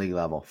Premier League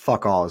level?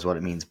 Fuck all is what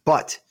it means.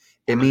 But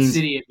it means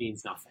City. It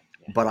means nothing.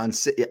 Yeah. But on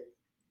City.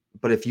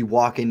 But if you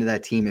walk into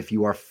that team, if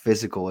you are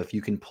physical, if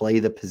you can play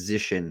the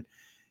position,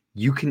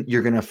 you're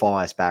going to fall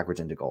ass backwards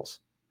into goals,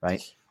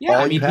 right?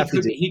 Yeah,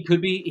 he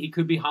could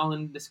be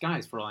Holland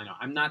disguised for all I know.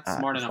 I'm not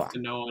smart enough to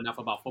know enough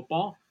about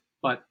football,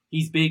 but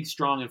he's big,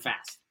 strong, and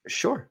fast.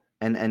 Sure,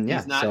 and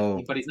yeah,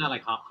 but he's not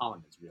like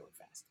Holland is really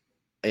fast.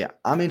 Yeah,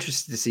 I'm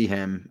interested to see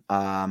him,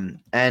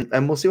 and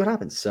we'll see what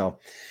happens. So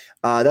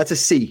that's a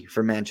C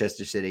for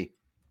Manchester City.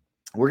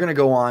 We're going to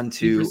go on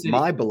to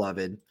my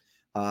beloved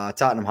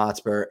Tottenham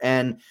Hotspur,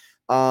 and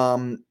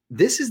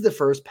this is the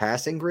first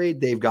passing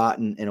grade they've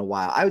gotten in a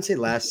while. I would say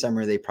last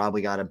summer they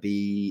probably got a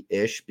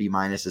B-ish, B-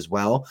 as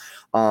well.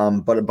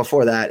 But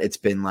before that, it's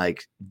been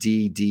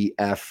D, D,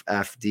 F,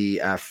 F, D,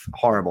 F,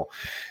 horrible.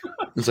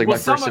 It's my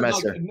first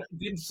semester.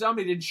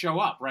 Somebody didn't show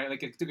up, right?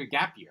 It took a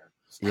gap year.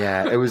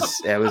 Yeah, it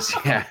was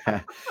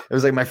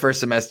my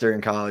first semester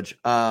in college.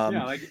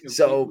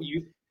 So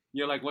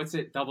you're what's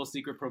it? Double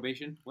secret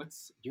probation?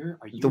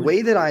 The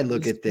way that I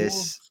look at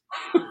this,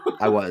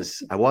 I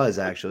was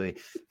actually.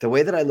 The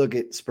way that I look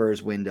at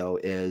Spurs window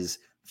is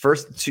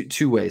First,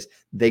 two ways.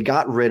 They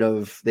got rid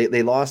of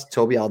they lost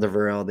Toby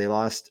Alderweireld. They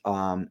lost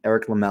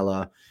Eric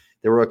Lamela.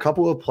 There were a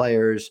couple of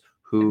players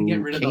who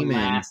get rid of came the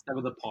in. last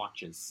of the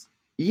Poches.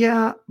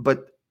 Yeah,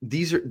 but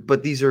these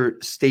are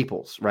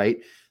staples, right?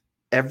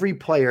 Every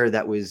player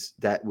that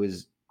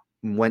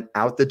went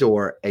out the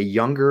door, a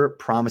younger,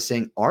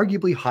 promising,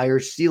 arguably higher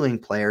ceiling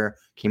player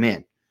came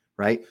in,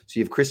 right? So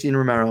you have Christian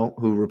Romero,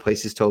 who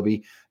replaces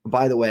Toby.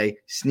 By the way,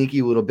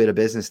 sneaky little bit of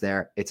business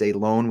there. It's a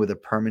loan with a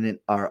permanent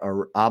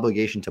or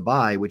obligation to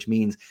buy, which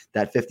means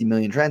that 50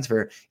 million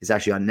transfer is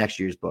actually on next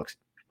year's books,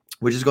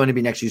 which is going to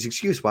be next year's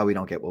excuse why we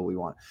don't get what we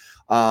want.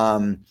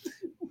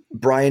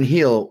 Brian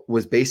Heel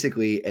was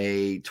basically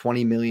a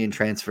 20 million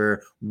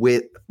transfer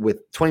with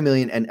 20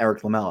 million and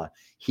Eric Lamela.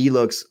 He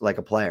looks like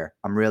a player.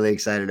 I'm really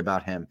excited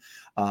about him.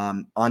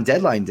 On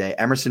deadline day,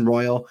 Emerson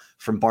Royal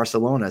from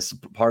Barcelona is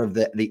part of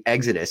the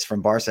exodus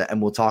from Barca,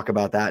 and we'll talk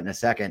about that in a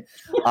second.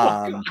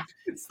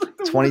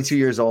 22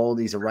 years old.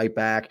 He's a right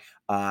back.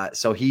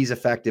 So he's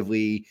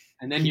effectively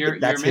 – and then your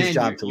man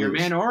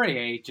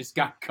Aurier just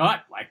got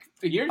cut. Like,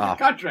 here's your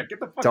contract. Get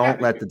the fuck out Don't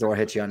of let here. the door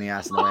hit you on the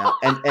ass on the way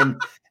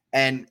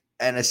out.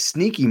 And a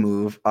sneaky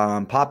move,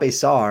 Pape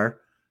Sarr,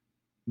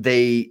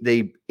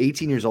 they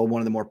 18 years old, one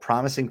of the more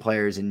promising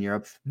players in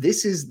Europe.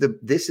 This is the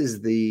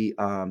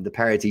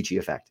Paratici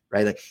effect,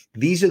 right? Like,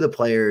 these are the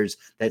players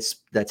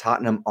that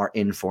Tottenham are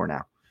in for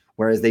now,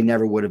 whereas they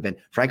never would have been.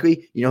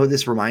 Frankly, you know who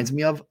this reminds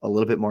me of? A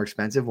little bit more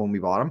expensive when we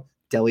bought him,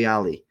 Dele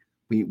Alli.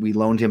 We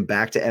loaned him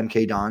back to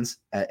MK Dons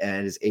at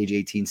his age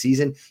 18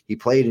 season. He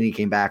played and he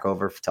came back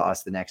over to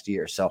us the next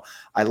year. So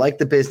I like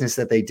the business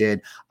that they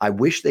did. I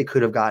wish they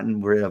could have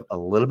gotten rid of a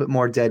little bit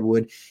more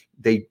deadwood.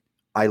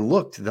 I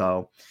looked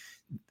though,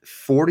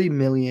 40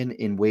 million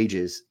in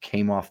wages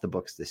came off the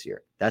books this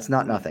year. That's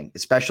not nothing,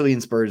 especially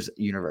in Spurs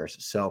universe.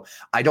 So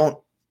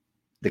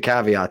the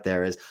caveat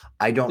there is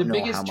I don't know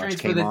how much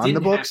came on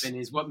the books.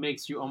 Is what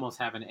makes you almost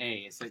have an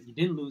A. Is that you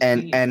didn't lose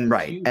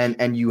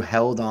and you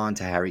held on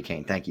to Harry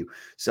Kane. Thank you.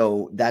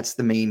 So that's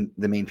the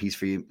main piece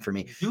for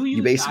me.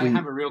 You basically I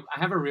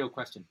have a real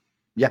question.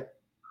 Yeah.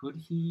 Could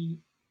he,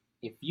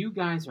 if you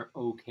guys are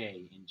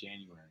okay in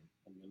January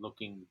and you're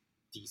looking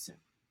decent,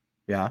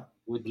 yeah,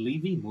 would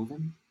Levy move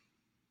him?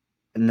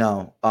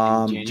 No,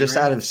 just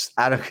out of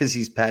because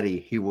he's petty,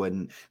 he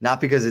wouldn't.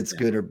 Not because it's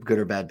good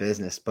or bad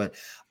business, but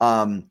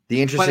the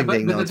interesting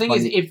thing. But the thing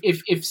is,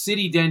 if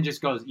City then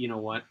just goes, you know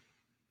what,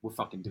 we're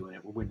fucking doing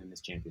it. We're winning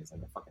this Champions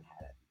League. I fucking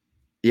had it.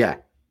 Yeah,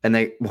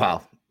 and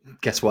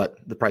guess what?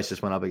 The price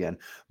just went up again.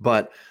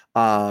 But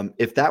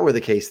if that were the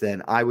case,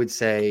 then I would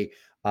say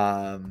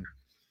I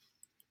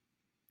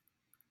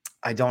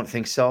don't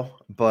think so.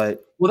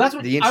 But that's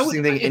what the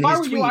interesting thing. If I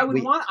were you, I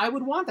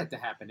would want that to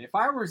happen. If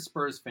I were a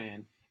Spurs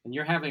fan, and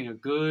you're having a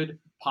good,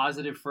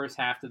 positive first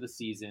half of the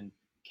season,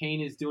 Kane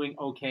is doing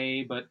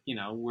okay, but,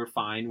 we're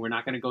fine. We're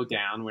not going to go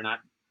down. We're not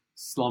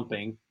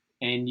slumping.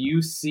 And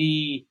you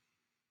see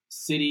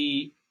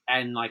City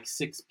in like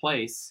 6th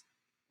place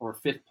or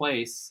 5th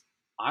place,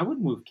 I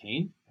would move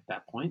Kane at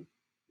that point.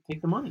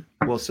 Take the money.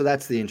 Well, so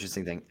that's the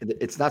interesting thing.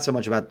 It's not so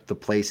much about the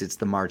place, it's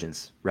the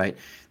margins, right?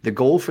 The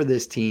goal for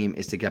this team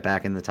is to get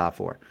back in the top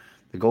 4.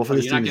 The goal for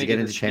this team is to get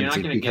into Champions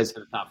League because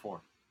get to the top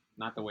 4.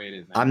 Not the way it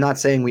is now. I'm not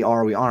saying we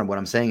are or we aren't. What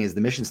I'm saying is the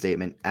mission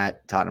statement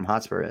at Tottenham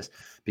Hotspur is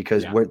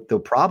because the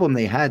problem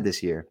they had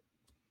this year,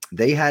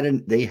 they had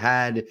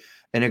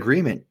an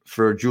agreement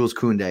for Jules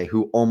Koundé,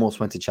 who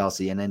almost went to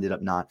Chelsea and ended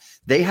up not.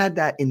 They had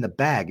that in the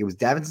bag. It was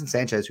Davinson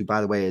Sanchez, who,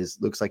 by the way,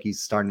 looks like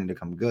he's starting to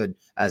come good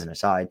as an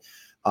aside,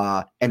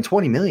 and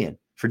 20 million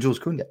for Jules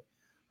Koundé,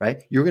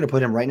 right? You're going to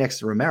put him right next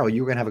to Romero.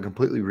 You're going to have a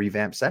completely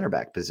revamped center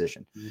back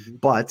position,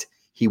 but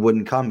he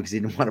wouldn't come because he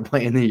didn't want to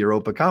play in the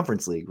Europa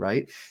Conference League,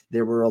 right?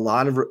 There were a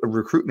lot of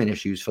recruitment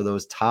issues for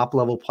those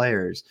top-level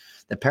players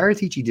that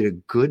Paratici did a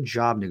good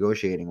job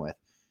negotiating with,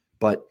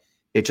 but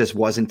it just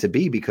wasn't to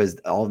be because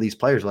all these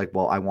players were like,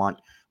 well, I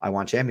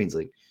want Champions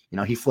League.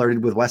 He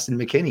flirted with Weston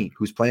McKennie,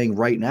 who's playing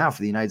right now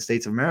for the United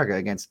States of America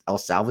against El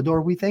Salvador,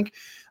 we think.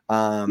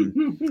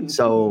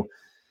 So,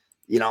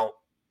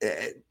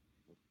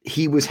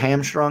 he was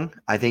hamstrung.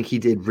 I think he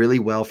did really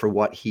well for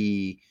what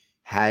he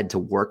had to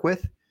work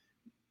with.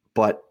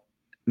 But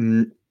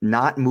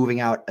not moving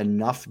out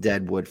enough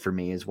deadwood for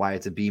me is why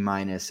it's a B-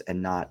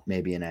 and not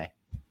maybe an A.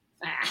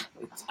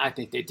 I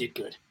think they did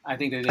good. I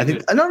think they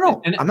did good.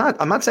 No. I'm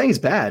not saying it's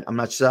bad. I'm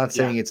not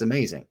saying it's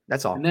amazing.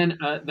 That's all. And then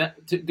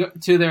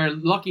to their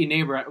lucky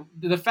neighbor,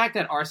 the fact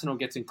that Arsenal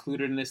gets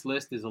included in this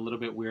list is a little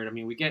bit weird. I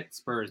mean, we get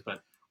Spurs,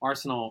 but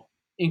Arsenal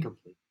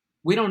incomplete.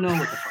 We don't know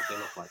what the fuck they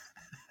look like,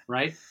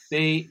 right?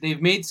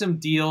 They've made some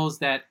deals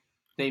that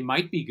they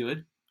might be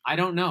good. I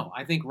don't know.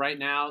 I think right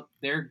now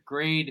their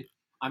grade,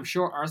 I'm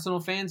sure Arsenal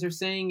fans are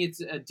saying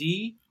it's a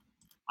D.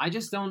 I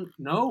just don't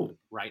know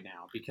right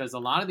now because a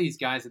lot of these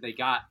guys that they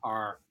got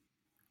are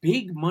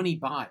big money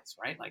buys,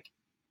 right? Like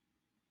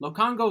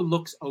Lokongo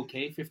looks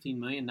okay, 15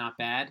 million, not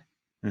bad.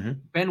 Mm-hmm.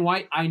 Ben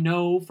White, I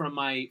know from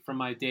my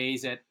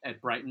days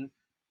at Brighton,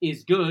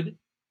 is good.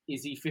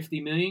 Is he 50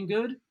 million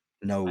good?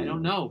 No. I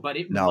don't know, but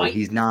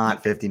he's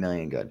not 50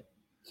 million good.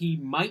 He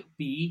might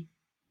be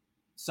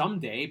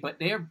someday, but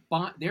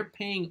they're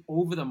paying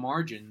over the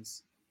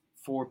margins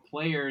for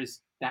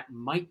players that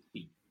might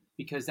be,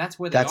 because that's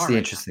where they That's are the right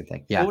interesting now.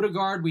 thing. Yeah.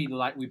 Odegaard, we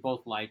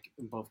both like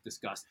and both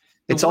discussed.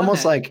 It's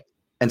almost like,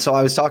 and so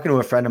I was talking to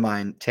a friend of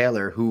mine,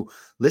 Taylor, who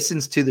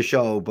listens to the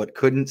show but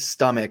couldn't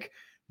stomach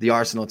the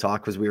Arsenal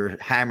talk because we were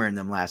hammering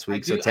them last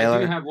week. So Taylor,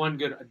 I do have one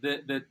good,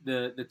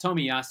 the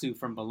Tomiyasu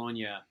from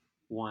Bologna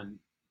one.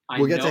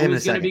 We'll get to him in a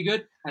is going to second. be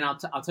good, and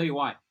I'll tell you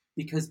why.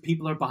 Because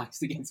people are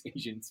biased against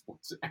Asian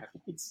sports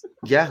athletes.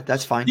 Yeah,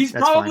 that's fine. He's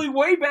that's probably fine.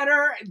 way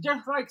better.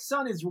 Just like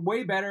Son is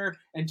way better,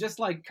 and just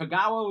like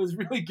Kagawa is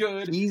really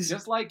good.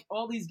 Just like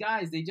all these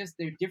guys, they're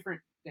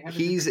different.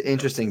 He's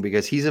interesting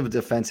because he's a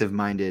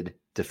defensive-minded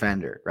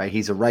defender, right?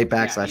 He's a right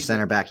back /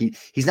 center back.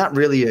 He's not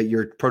really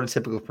your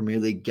prototypical Premier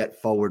League get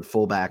forward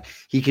fullback.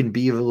 He can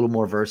be a little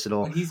more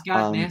versatile. But he's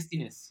got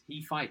nastiness.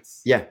 He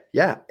fights. Yeah.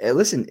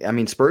 Listen, I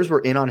mean, Spurs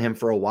were in on him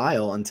for a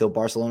while until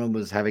Barcelona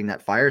was having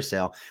that fire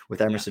sale with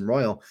Emerson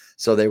Royal.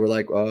 So they were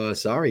like,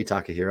 sorry,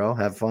 Takahiro,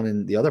 have fun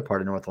in the other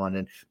part of North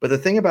London. But the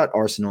thing about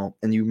Arsenal,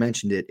 and you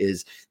mentioned it,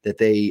 is that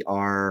they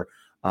are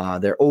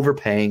they're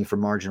overpaying for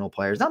marginal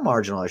players. Not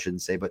marginal, I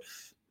shouldn't say, but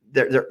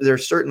they're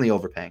certainly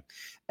overpaying.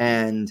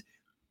 And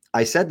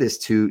I said this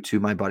to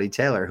my buddy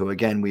Taylor, who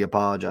again we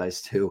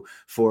apologize to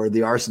for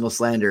the Arsenal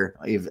slander,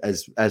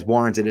 as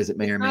warranted as it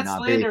may or may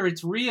not be. Slander,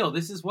 it's real.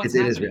 This is what's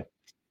happening. It is real.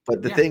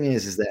 But the thing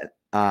is that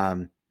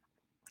I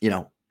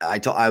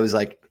was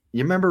like,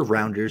 you remember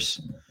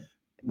Rounders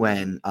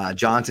when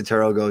John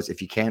Turturro goes,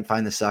 if you can't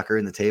find the sucker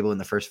in the table in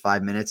the first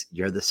 5 minutes,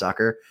 you're the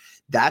sucker.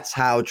 That's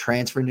how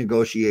transfer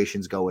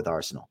negotiations go with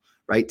Arsenal,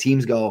 right?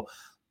 Teams go,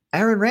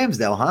 Aaron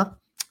Ramsdale, huh?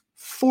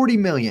 40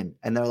 million.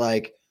 And they're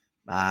like,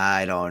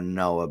 I don't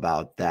know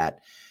about that.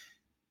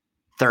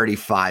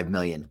 35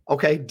 million.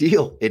 Okay,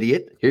 deal,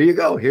 idiot. Here you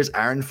go. Here's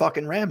Aaron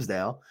fucking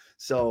Ramsdale.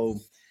 So,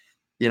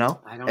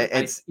 that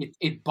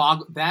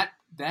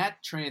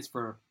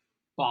transfer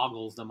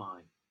boggles the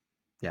mind.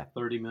 Yeah.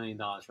 $30 million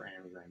for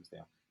Aaron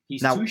Ramsdale.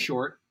 He's too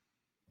short,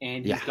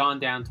 and he's gone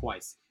down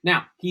twice.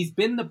 Now, he's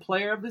been the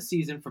player of the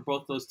season for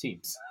both those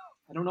teams.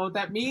 I don't know what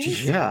that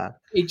means. Yeah.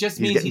 It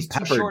just means he's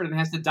too short and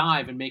has to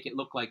dive and make it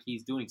look like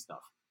he's doing stuff.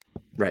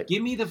 Right.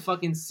 Give me the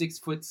fucking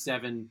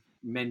 6'7"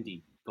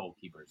 Mendy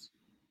goalkeepers.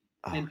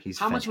 Oh, and he's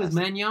how fantastic. much was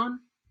Magnan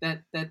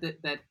that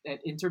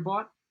Inter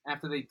bought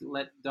after they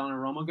let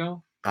Donnarumma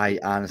go? I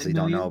honestly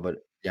don't know,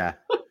 but yeah.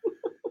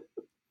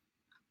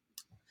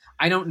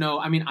 I don't know.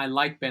 I mean, I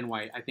like Ben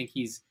White. I think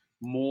he's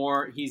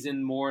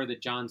in more the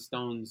John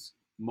Stones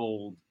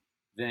mold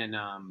than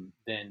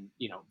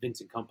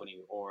Vincent Kompany,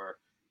 or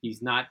he's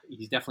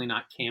definitely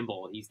not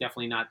Campbell. He's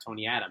definitely not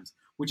Tony Adams,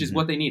 which is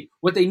what they need.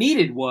 What they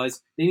needed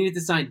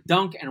to sign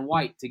Dunk and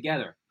White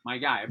together. My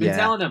guy. I've been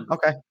telling them,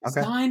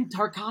 sign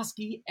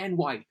Tarkowski and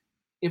White.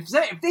 If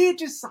they had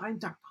just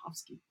signed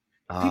Tarkowski,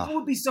 people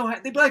would be so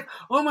happy. They'd be like,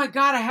 oh my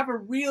God, I have a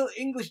real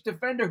English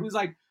defender who's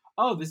like,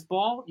 oh, this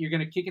ball, you're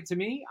going to kick it to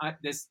me?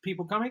 There's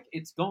people coming?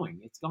 It's going.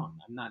 It's gone.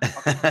 I'm not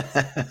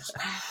fucking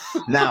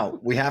Now,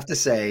 we have to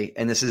say,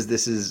 and this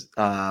is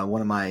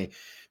one of my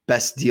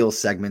best deal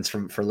segments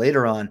for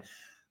later on.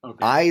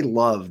 Okay. I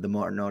love the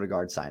Martin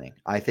Odegaard signing.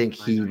 I think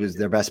he was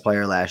their best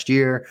player last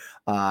year.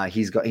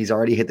 He's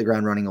already hit the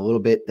ground running a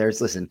little bit.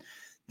 There's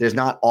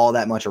not all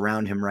that much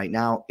around him right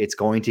now. It's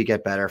going to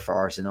get better for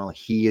Arsenal.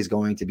 He is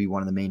going to be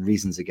one of the main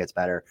reasons it gets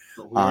better.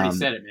 But we already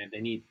said it, man.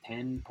 They need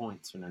 10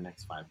 points from their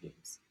next 5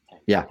 games. 10.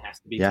 Yeah. It has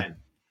to be 10.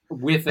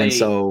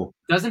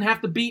 Doesn't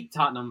have to beat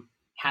Tottenham,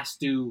 has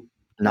to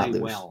play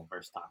well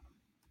versus Tottenham.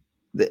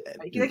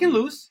 They can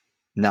lose.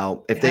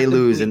 No, if they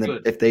lose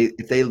if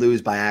they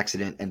lose by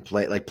accident and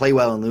play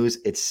well and lose,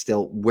 it's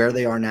still where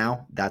they are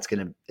now. That's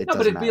gonna. But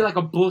it'd be like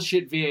a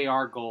bullshit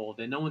VAR goal.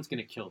 Then no one's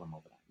gonna kill them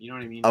over that. You know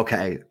what I mean?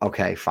 Okay,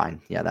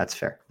 fine. Yeah, that's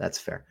fair.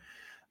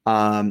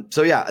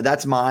 So yeah,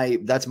 that's my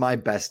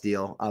best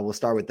deal. We'll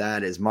start with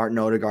that. Is Martin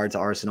Odegaard to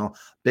Arsenal?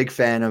 Big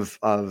fan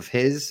of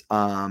his.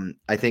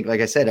 I think,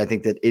 like I said, I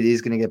think that it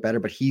is going to get better,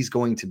 but he's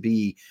going to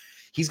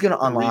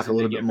unlock a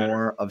little bit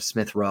more of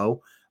Smith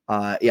Rowe.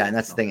 And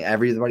that's the thing.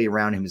 Everybody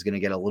around him is going to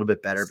get a little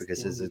bit better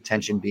because his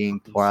attention being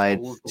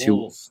applied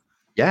to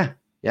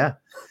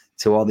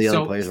all the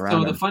other players around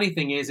him. So the funny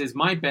thing is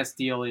my best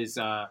deal is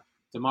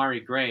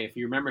Damari Gray. If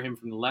you remember him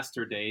from the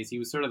Leicester days, he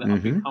was sort of the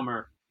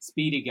up-and-comer,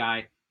 speedy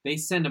guy. They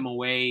send him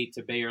away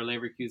to Bayer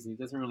Leverkusen. He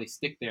doesn't really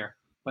stick there.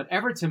 But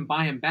Everton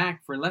buy him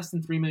back for less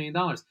than $3 million.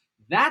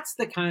 That's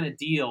the kind of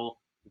deal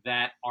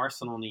that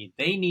Arsenal need.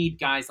 They need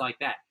guys like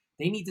that.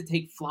 They need to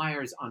take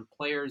flyers on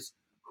players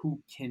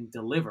who can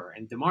deliver.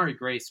 And Damari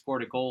Gray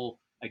scored a goal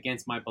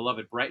against my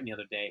beloved Brighton the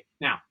other day.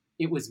 Now,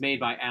 it was made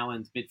by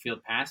Allen's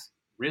midfield pass.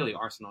 Really,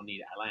 Arsenal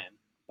need Allen,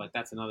 but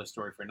that's another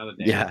story for another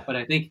day. Yeah. But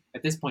I think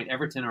at this point,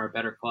 Everton are a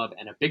better club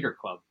and a bigger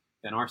club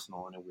than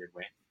Arsenal in a weird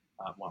way.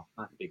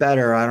 Not big.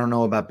 Better. I don't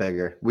know about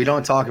bigger. We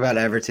don't talk about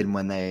Everton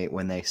when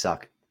they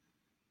suck.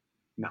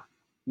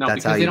 No,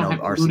 that's because how they don't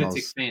have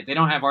lunatic fan. They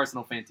don't have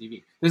Arsenal fan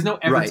TV. There's no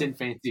Everton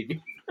fan TV.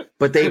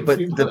 But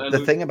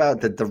the thing about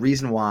the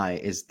reason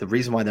why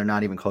they're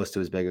not even close to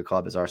as big a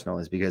club as Arsenal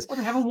is because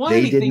they haven't won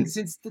anything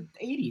since the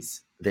 80s.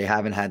 They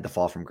haven't had the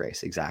fall from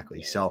grace. Exactly.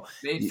 Yeah. So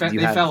They you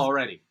they have fell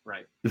already,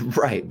 right?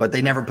 right, but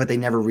they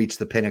never reached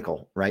the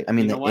pinnacle, right? I You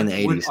mean, know in what?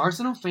 the Would 80s,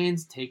 Arsenal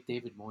fans take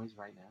David Moyes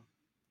right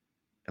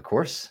of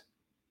course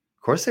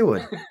they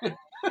would. now?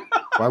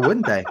 Why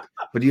wouldn't they?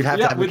 But you'd have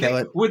to Yeah, have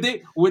Mikel.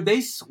 would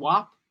they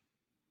swap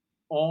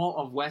all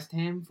of West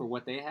Ham for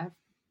what they have?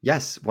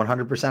 Yes,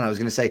 100%. I was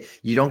going to say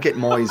you don't get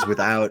Moyes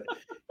without.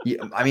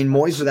 I mean,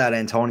 Moyes without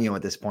Antonio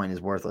at this point is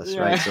worthless,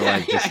 right? So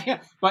like, just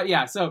But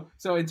yeah. So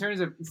in terms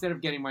of instead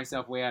of getting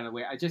myself way out of the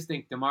way, I just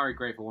think Damari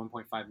Gray for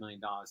 $1.5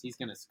 million, he's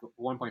gonna score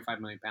 £1.5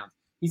 million.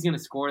 He's gonna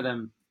score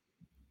them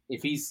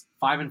if he's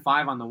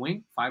 5-5 on the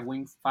wing, 5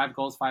 wings, 5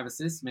 goals, 5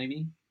 assists,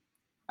 maybe.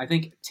 I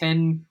think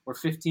 10 or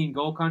 15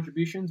 goal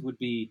contributions would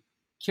be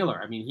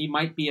killer. I mean, he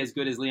might be as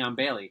good as Leon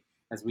Bailey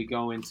as we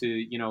go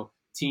into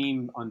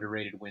team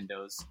underrated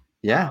windows.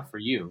 yeah, For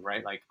you,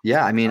 right? Like,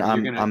 yeah. I mean,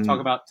 you're gonna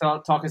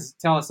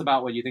tell us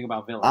about what you think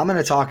about Villa. I'm going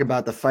to talk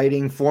about the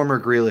fighting former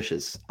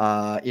Grealishes.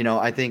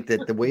 I think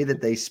that the way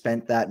that they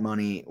spent that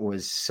money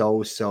was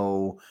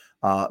so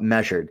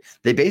measured.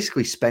 They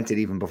basically spent it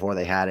even before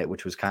they had it,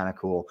 which was kind of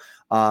cool.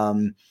 Well,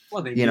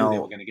 they knew they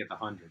were going to get the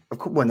 100. Of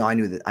course, well, no,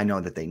 I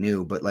know that they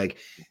knew, but like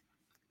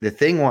the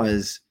thing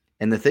was,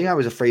 and the thing I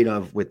was afraid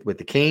of with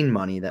the Kane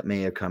money that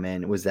may have come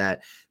in was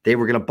that they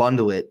were going to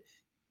bundle it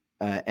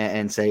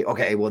and say,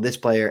 okay, well, this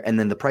player, and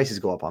then the prices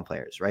go up on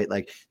players, right?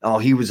 Like, oh,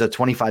 he was a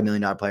 $25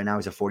 million player. Now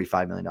he's a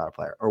 $45 million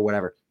player or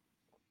whatever.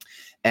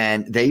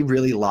 And they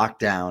really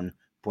locked down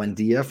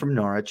Buendia from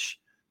Norwich,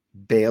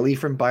 Bailey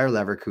from Bayer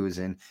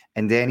Leverkusen,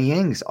 and Danny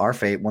Ings,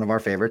 one of our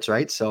favorites,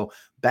 right? So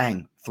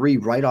bang, 3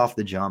 right off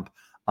the jump.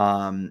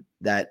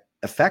 That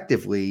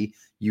effectively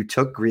you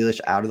took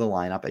Grealish out of the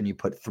lineup and you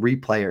put 3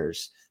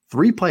 players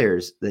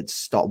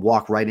that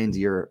walk right into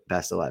your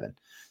best 11.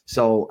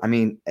 So, I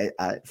mean,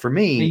 for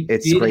me,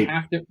 it's great.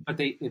 But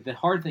the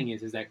hard thing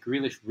is that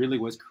Grealish really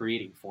was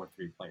creating 4-3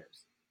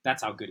 players.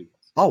 That's how good he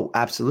was. Oh,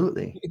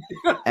 absolutely.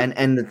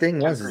 And the thing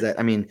was is that,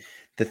 I mean,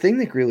 the thing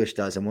that Grealish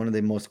does, and one of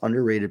the most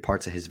underrated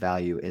parts of his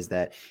value is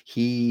that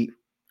he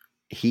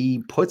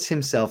puts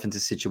himself into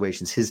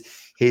situations.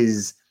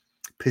 His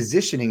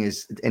positioning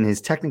is, and his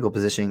technical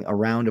positioning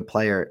around a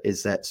player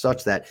is that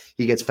such that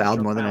he gets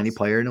fouled more than any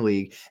player in the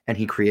league, and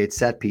he creates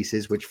set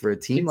pieces, which for a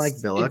team like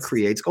Villa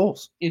creates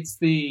goals. It's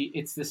the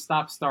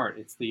stop start.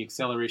 It's the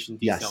acceleration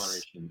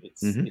deceleration.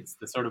 Yes. It's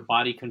the sort of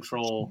body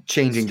control,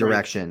 changing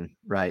direction,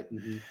 right?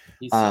 Mm-hmm.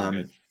 He's so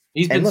good.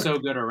 He's been so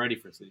good already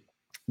for City.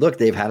 Look,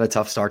 they've had a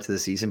tough start to the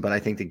season, but I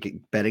think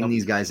that betting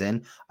these guys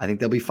in, I think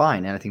they'll be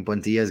fine. And I think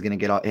Buendia is going to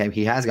get off.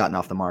 He has gotten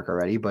off the mark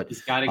already, but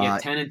he's got to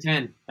get 10 and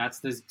 10. That's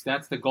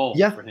the goal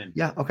for him.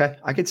 Yeah, okay,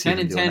 I could see 10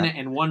 and 10 that.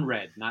 and 1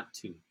 red, not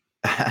 2.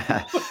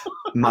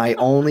 My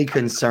only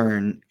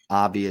concern,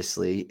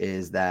 obviously,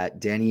 is that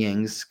Danny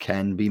Ings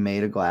can be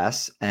made of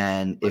glass,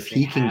 and if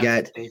he can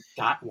they've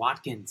got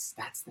Watkins.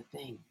 That's the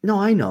thing. No,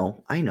 I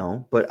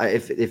know, but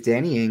if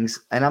Danny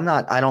Ings, and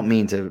I don't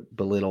mean to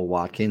belittle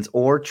Watkins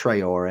or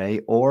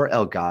Traore or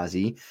El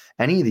Ghazi,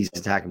 any of these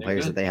attacking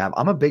players that they have,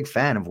 I'm a big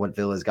fan of what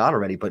Villa's got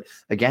already. But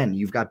again,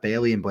 you've got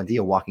Bailey and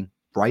Buendia walking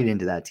right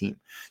into that team,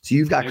 so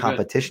you've got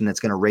competition that's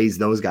going to raise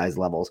those guys'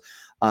 levels.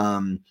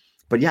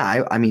 But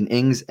yeah, I mean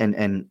Ings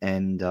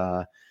and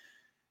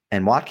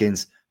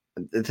Watkins.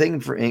 The thing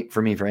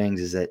for me for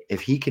Ings is that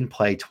if he can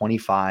play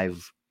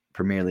 25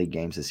 Premier League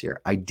games this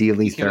year,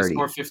 ideally he's 30,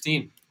 score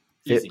 15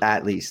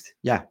 at least.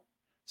 Yeah.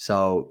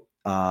 So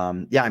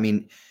I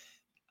mean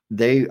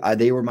they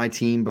were my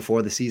team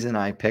before the season.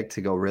 I picked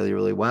to go really,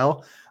 really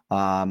well.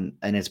 And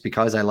it's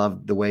because I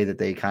love the way that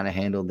they kind of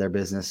handled their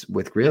business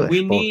with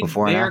Grealish, both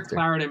before and after.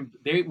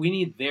 We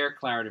need their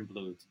claret and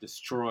blue to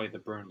destroy the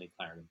Burnley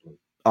claret and blue.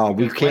 Oh,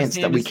 we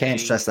can't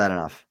stress that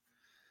enough.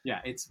 Yeah,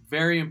 it's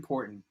very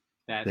important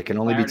that there can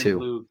only be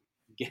 2.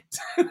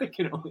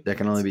 There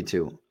can only be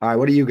 2. All right,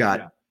 what do you got?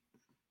 Yeah.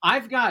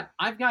 I've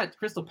got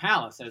Crystal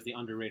Palace as the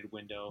underrated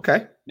window.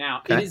 Okay.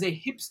 Now, it is a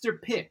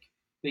hipster pick.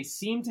 They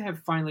seem to have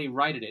finally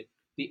righted it.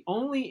 The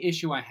only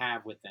issue I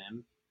have with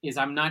them is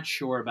I'm not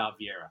sure about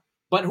Vieira.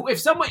 But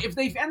if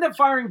they end up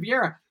firing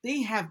Vieira,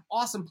 they have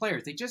awesome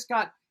players. They just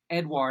got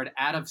Edouard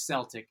out of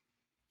Celtic.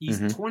 He's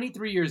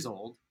 23 years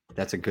old.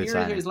 That's a good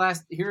signing.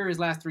 Here are his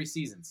last 3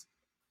 seasons.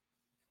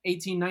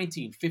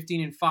 18-19,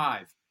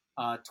 15-5,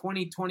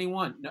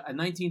 20-21,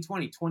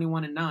 19-20,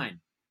 21-9.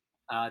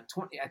 At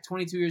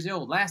 22 years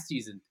old, last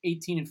season,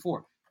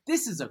 18-4.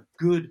 This is a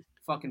good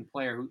fucking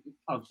player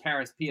of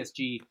Paris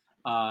PSG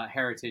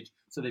heritage.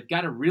 So they've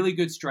got a really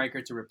good striker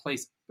to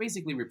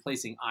basically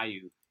replacing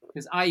Ayew,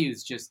 because Ayew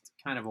is just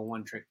kind of a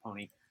one-trick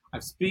pony.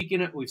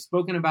 We've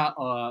spoken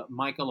about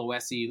Michael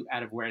Owesi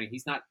out of Reading.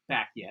 He's not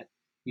back yet.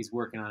 He's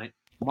working on it.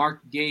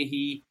 Mark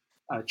Gahey,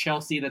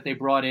 Chelsea that they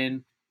brought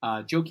in.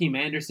 Joachim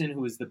Anderson,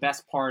 who was the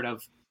best part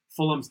of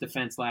Fulham's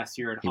defense last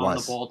year, an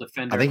on-the-ball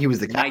defender. I think he was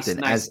the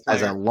captain as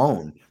a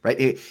loan,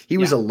 right? He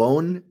was a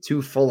loan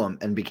to Fulham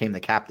and became the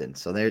captain.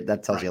 So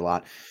that tells you a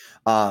lot.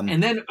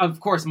 And then, of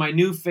course, my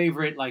new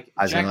favorite, Jack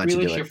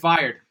Grealish, you're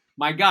fired.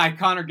 My guy,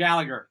 Conor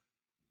Gallagher.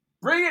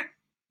 Bring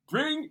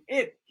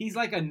it. He's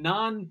like a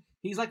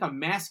He's like a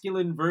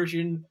masculine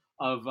version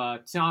of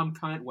Tom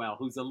Cantwell,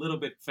 who's a little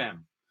bit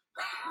femme.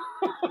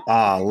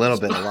 A little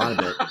bit, a lot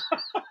of it.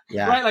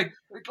 Yeah. Right?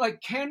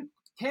 Like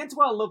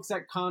Cantwell looks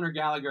at Conor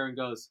Gallagher and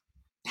goes,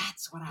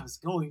 "That's what I was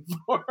going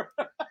for."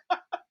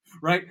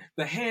 Right?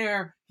 The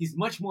hair, he's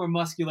much more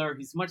muscular,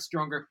 he's much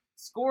stronger.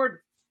 Scored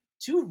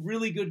 2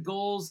 really good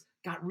goals,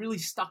 got really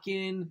stuck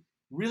in,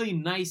 really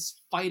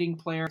nice fighting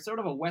player, sort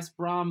of a West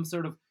Brom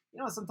sort of,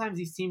 sometimes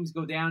these teams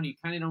go down, you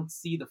kind of don't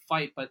see the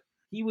fight, but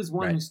he was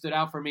one who stood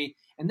out for me.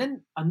 And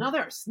then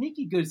another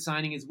sneaky good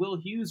signing is Will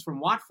Hughes from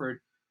Watford.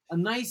 A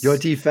nice Your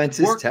defense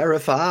is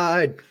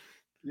terrified.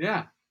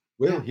 Yeah.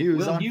 Will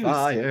Hughes on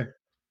fire.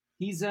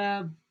 He's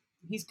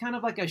kind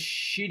of like a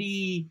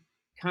shitty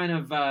kind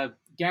of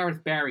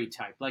Gareth Barry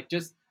type, like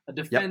just a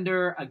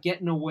defender, a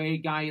getting away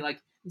guy. Like,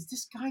 is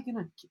this guy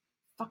gonna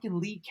fucking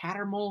Lee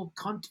Cattermole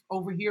cunt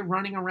over here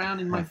running around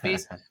in my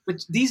face?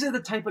 But these are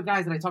the type of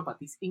guys that I talk about.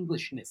 These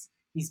Englishness.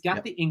 He's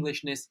got the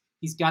Englishness.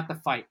 He's got the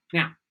fight.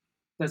 Now,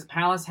 does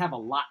Palace have a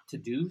lot to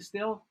do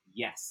still?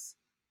 Yes,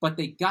 but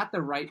they got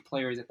the right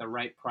players at the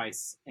right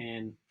price,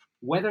 and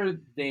whether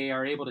they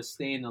are able to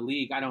stay in the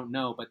league, I don't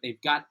know, but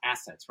they've got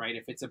assets, right?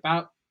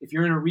 If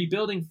you're in a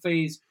rebuilding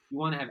phase, you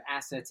want to have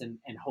assets and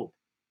hope.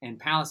 And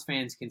Palace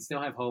fans can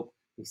still have hope.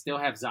 They still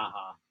have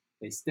Zaha.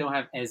 They still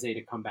have Eze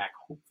to come back,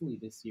 hopefully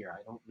this year.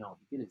 I don't know.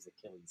 He did his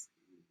Achilles.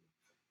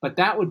 But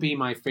that would be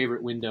my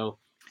favorite window.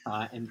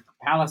 And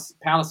Palace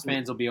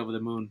fans will be over the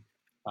moon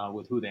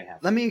with who they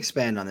have. Let me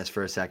expand on this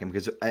for a second,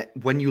 because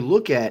when you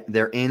look at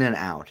their in and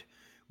out,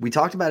 we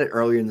talked about it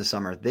earlier in the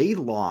summer. They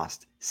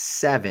lost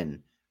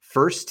 7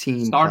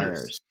 first-team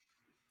players.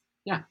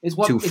 Yeah, it's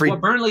what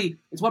Burnley.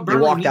 They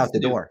walked out the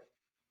do. door.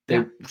 They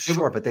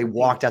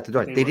walked out the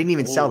door. They didn't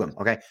even sell them.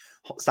 Okay,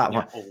 stop.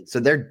 Yeah, so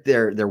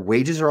their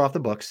wages are off the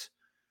books,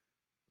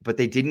 but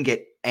they didn't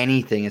get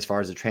anything as far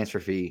as the transfer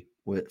fee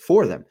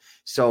for them.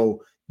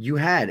 So you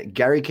had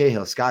Gary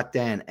Cahill, Scott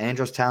Dan,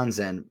 Andros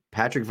Townsend,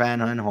 Patrick Van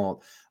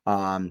Aanholt,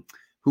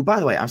 who, by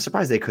the way, I'm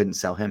surprised they couldn't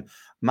sell him.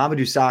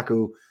 Mamadou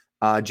Sakho,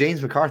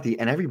 James McCarthy,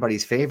 and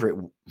everybody's favorite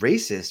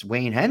racist,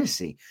 Wayne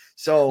Hennessy.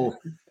 So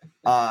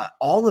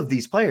all of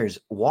these players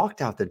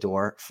walked out the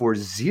door for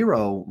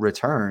 0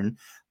 return,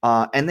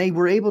 and they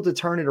were able to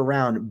turn it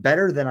around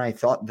better than I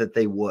thought that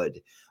they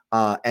would.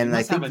 And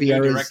I think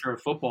Vieira's director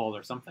of football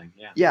or something.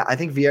 Yeah, I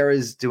think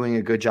Vieira's doing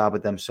a good job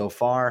with them so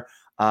far.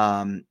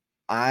 I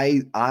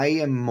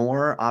am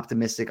more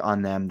optimistic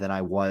on them than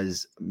I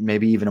was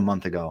maybe even a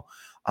month ago.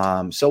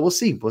 So we'll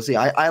see.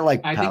 I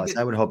like Palace.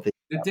 I would hope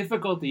the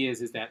difficulty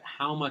is that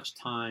how much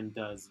time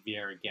does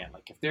Vieira get?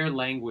 Like, if they're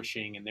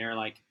languishing and they're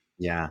like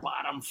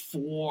bottom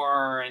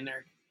 4 and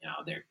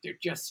they're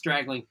just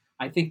straggling,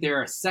 I think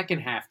they're a second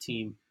half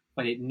team,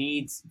 but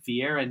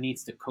Vieira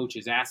needs to coach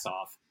his ass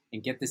off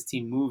and get this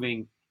team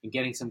moving and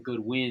getting some good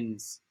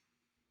wins,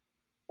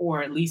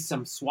 or at least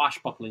some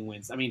swashbuckling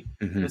wins. I mean,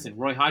 listen,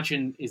 Roy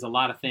Hodgson is a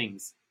lot of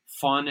things.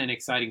 Fun and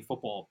exciting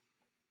football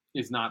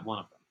is not one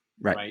of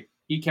them, right?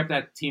 He kept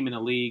that team in the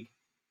league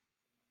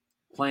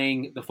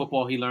playing the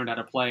football he learned how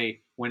to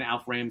play when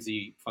Alf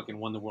Ramsey fucking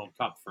won the World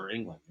Cup for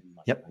England in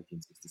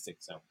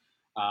 1966. So,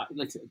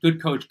 good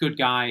coach, good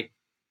guy,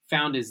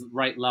 found his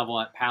right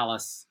level at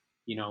Palace.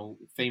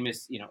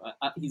 Famous.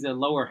 He's a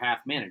lower half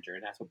manager,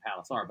 and that's what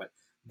Palace are. But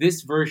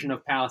this version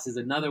of Palace is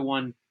another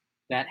one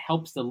that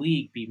helps the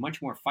league be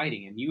much more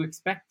fighting, and you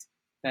expect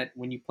that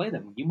when you play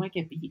them, you might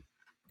get beat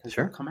because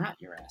they'll come at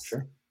your ass.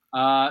 Sure.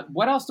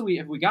 What else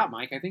have we got,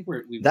 Mike? I think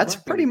that's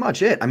pretty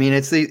much it. I mean,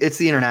 it's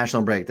the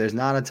international break. There's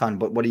not a ton,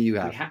 but what do you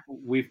have?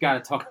 We've got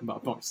to talk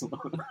about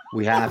Barcelona.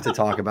 We have to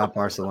talk about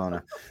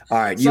Barcelona. All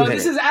right, so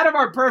this is out of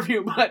our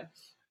purview, but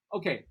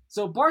okay.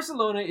 So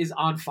Barcelona is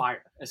on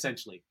fire.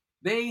 Essentially,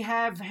 they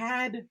have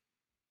had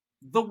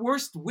the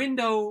worst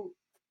window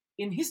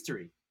in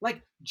history.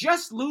 Like,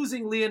 just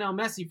losing Lionel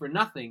Messi for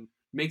nothing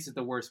makes it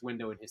the worst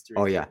window in history.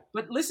 Oh yeah.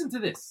 But listen to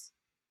this: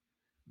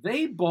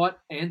 they bought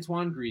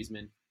Antoine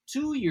Griezmann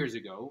 2 years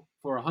ago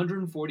for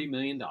 $140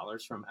 million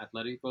from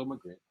Atletico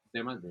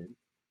de Madrid.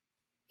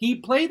 He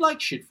played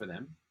like shit for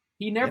them.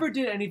 He never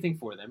did anything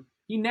for them.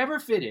 He never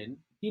fit in.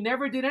 He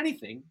never did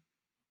anything.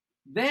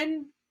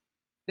 Then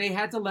they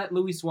had to let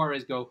Luis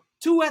Suarez go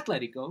to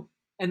Atletico,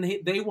 and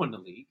they won the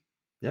league.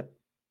 Yep.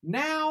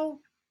 Now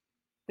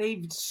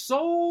they've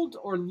sold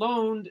or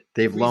loaned.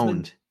 They've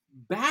loaned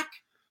back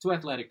to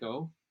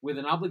Atletico with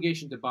an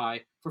obligation to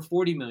buy for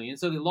 $40 million.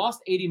 So they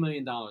lost $80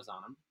 million on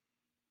him,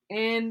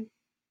 and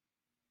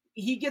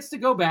he gets to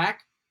go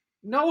back.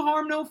 No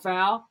harm, no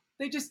foul.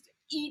 They just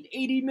eat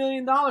 $80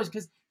 million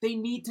because they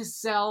need to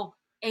sell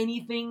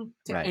anything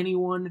to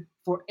anyone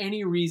for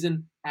any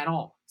reason at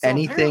all. So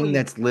anything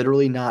that's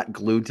literally not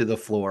glued to the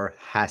floor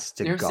has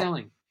to go. They're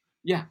selling.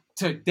 Yeah,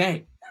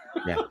 today.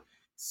 Yeah.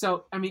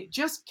 So, I mean,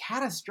 just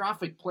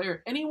catastrophic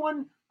player.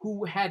 Anyone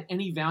who had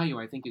any value,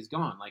 I think, is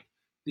gone. Like,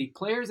 the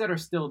players that are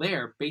still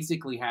there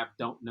basically have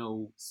don't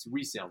know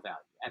resale value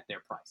at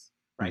their price,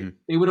 right? Mhm.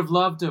 They would have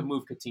loved to have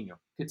moved Coutinho.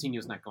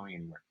 Coutinho's not going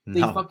anywhere. They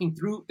No. fucking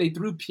threw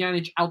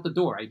Pjanic out the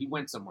door. He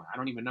went somewhere. I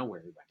don't even know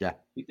where he went. Yeah.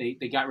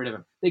 They got rid of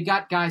him. They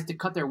got guys to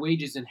cut their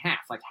wages in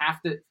half, like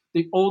half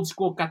the old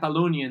school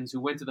Catalonians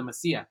who went to the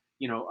Masia,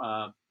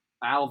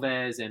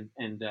 Alves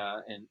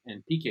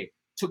and Piqué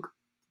took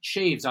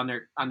shaves on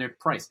their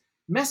price.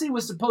 Messi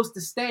was supposed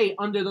to stay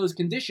under those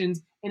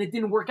conditions, and it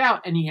didn't work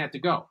out, and he had to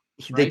go.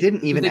 They Right?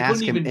 didn't even They ask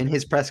couldn't him even. in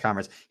his press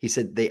conference. He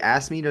said they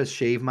asked me to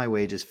shave my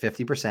wages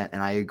 50%,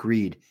 and I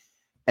agreed.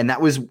 And that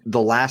was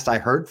the last I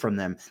heard from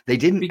them. They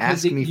didn't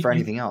Because ask me for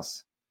anything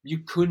else. You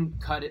couldn't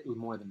cut it with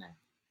more than that.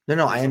 No,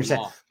 There's I a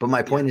understand. law. But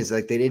my point is,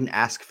 like, they didn't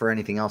ask for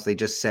anything else. They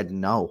just said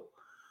no.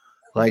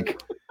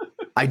 Like,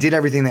 I did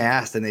everything they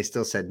asked, and they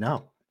still said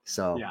no.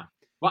 So Yeah.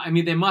 Well, I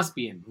mean, they must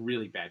be in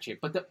really bad shape.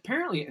 But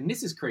apparently, and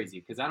this is crazy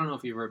because I don't know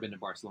if you've ever been to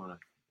Barcelona.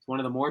 It's one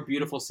of the more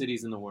beautiful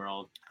cities in the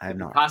world. I have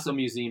the not. Picasso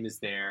Museum is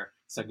there.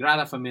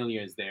 Sagrada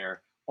Familia is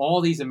there.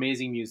 All these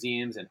amazing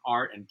museums and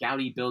art and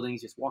Gaudi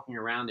buildings just walking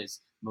around.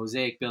 There's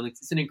mosaic buildings.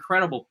 It's an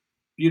incredible,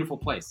 beautiful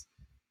place.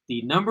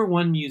 The number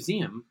one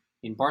museum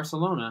in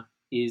Barcelona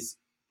is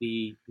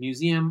the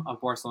Museum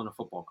of Barcelona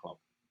Football Club.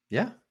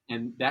 Yeah.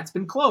 And that's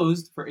been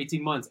closed for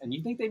 18 months. And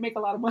you think they make a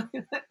lot of money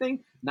in that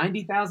thing?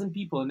 90,000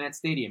 people in that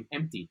stadium,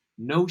 empty.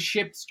 No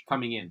ships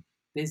coming in.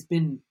 There's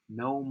been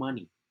no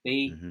money.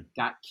 They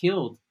got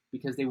killed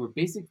because they were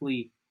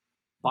basically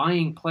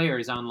buying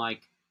players on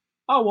like,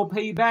 oh, we'll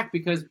pay you back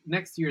because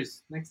next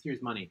year's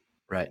money.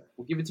 Right.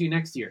 We'll give it to you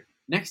next year.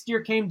 Next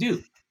year came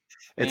due.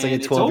 It's like a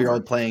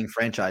 12-year-old playing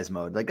franchise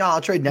mode. Like, oh,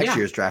 I'll trade next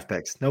year's draft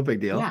picks. No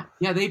big deal.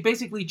 Yeah. They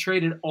basically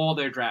traded all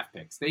their draft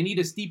picks. They need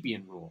a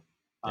Stepien rule.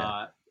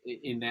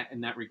 In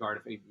that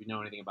regard, if you know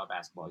anything about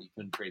basketball, you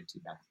couldn't trade two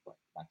back to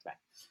back.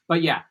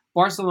 But yeah,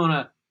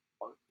 Barcelona,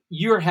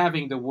 you're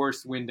having the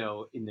worst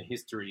window in the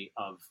history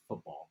of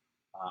football.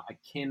 I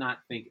cannot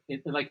think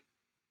it like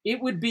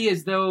it would be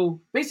as though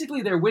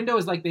basically their window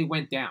is like they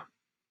went down.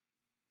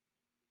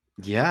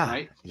 Yeah,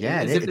 right.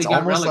 Yeah, as if it's they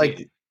got almost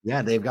relegated.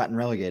 Like they've gotten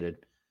relegated.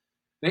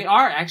 They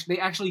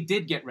actually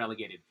did get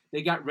relegated.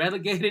 They got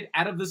relegated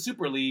out of the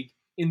Super League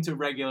into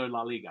regular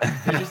La Liga.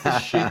 They're just a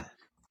shit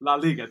La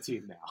Liga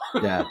team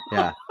now.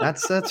 Yeah.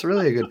 That's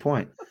really a good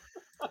point.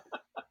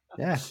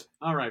 Yeah.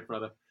 All right,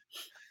 brother.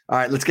 All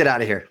right, let's get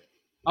out of here.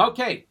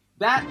 Okay,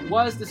 that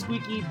was the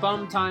Squeaky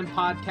Bum Time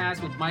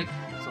podcast with Mike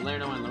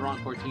Salerno and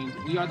Laurent Courtine.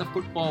 We are the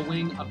football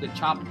wing of the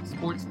Chop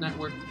Sports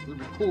Network. We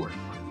record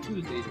on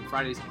Tuesdays and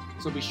Fridays,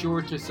 so be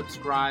sure to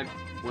subscribe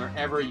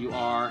wherever you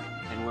are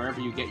and wherever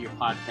you get your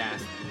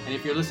podcast. And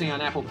if you're listening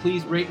on Apple,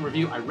 please rate and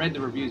review. I read the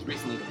reviews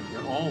recently.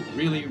 They're all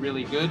really,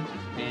 really good.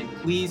 And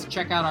please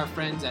check out our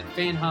friends at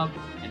FanHub,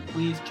 and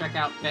please check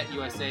out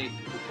BetUSA.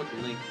 We'll put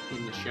the link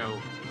in the show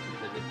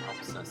because it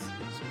helps us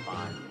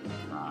survive.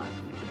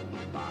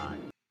 Bye.